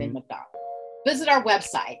and Ivan McDonald. Visit our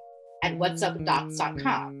website at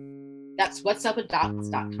whatsupdocs.com. That's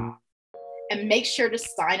whatsupdocs.com. And make sure to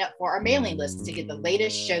sign up for our mailing list to get the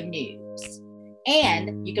latest show news.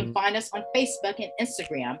 And you can find us on Facebook and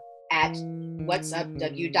Instagram at What's Up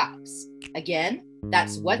WDocs. Again,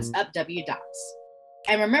 that's What's Up WDocs.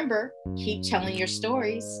 And remember, keep telling your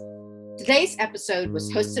stories. Today's episode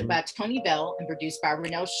was hosted by Tony Bell and produced by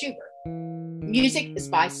Renelle Schubert. Music is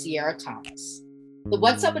by Sierra Thomas. The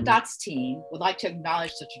What's Up with Docs team would like to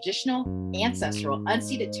acknowledge the traditional, ancestral,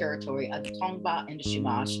 unceded territory of the Tongva and the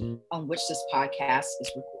Chumash on which this podcast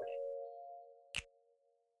is recorded.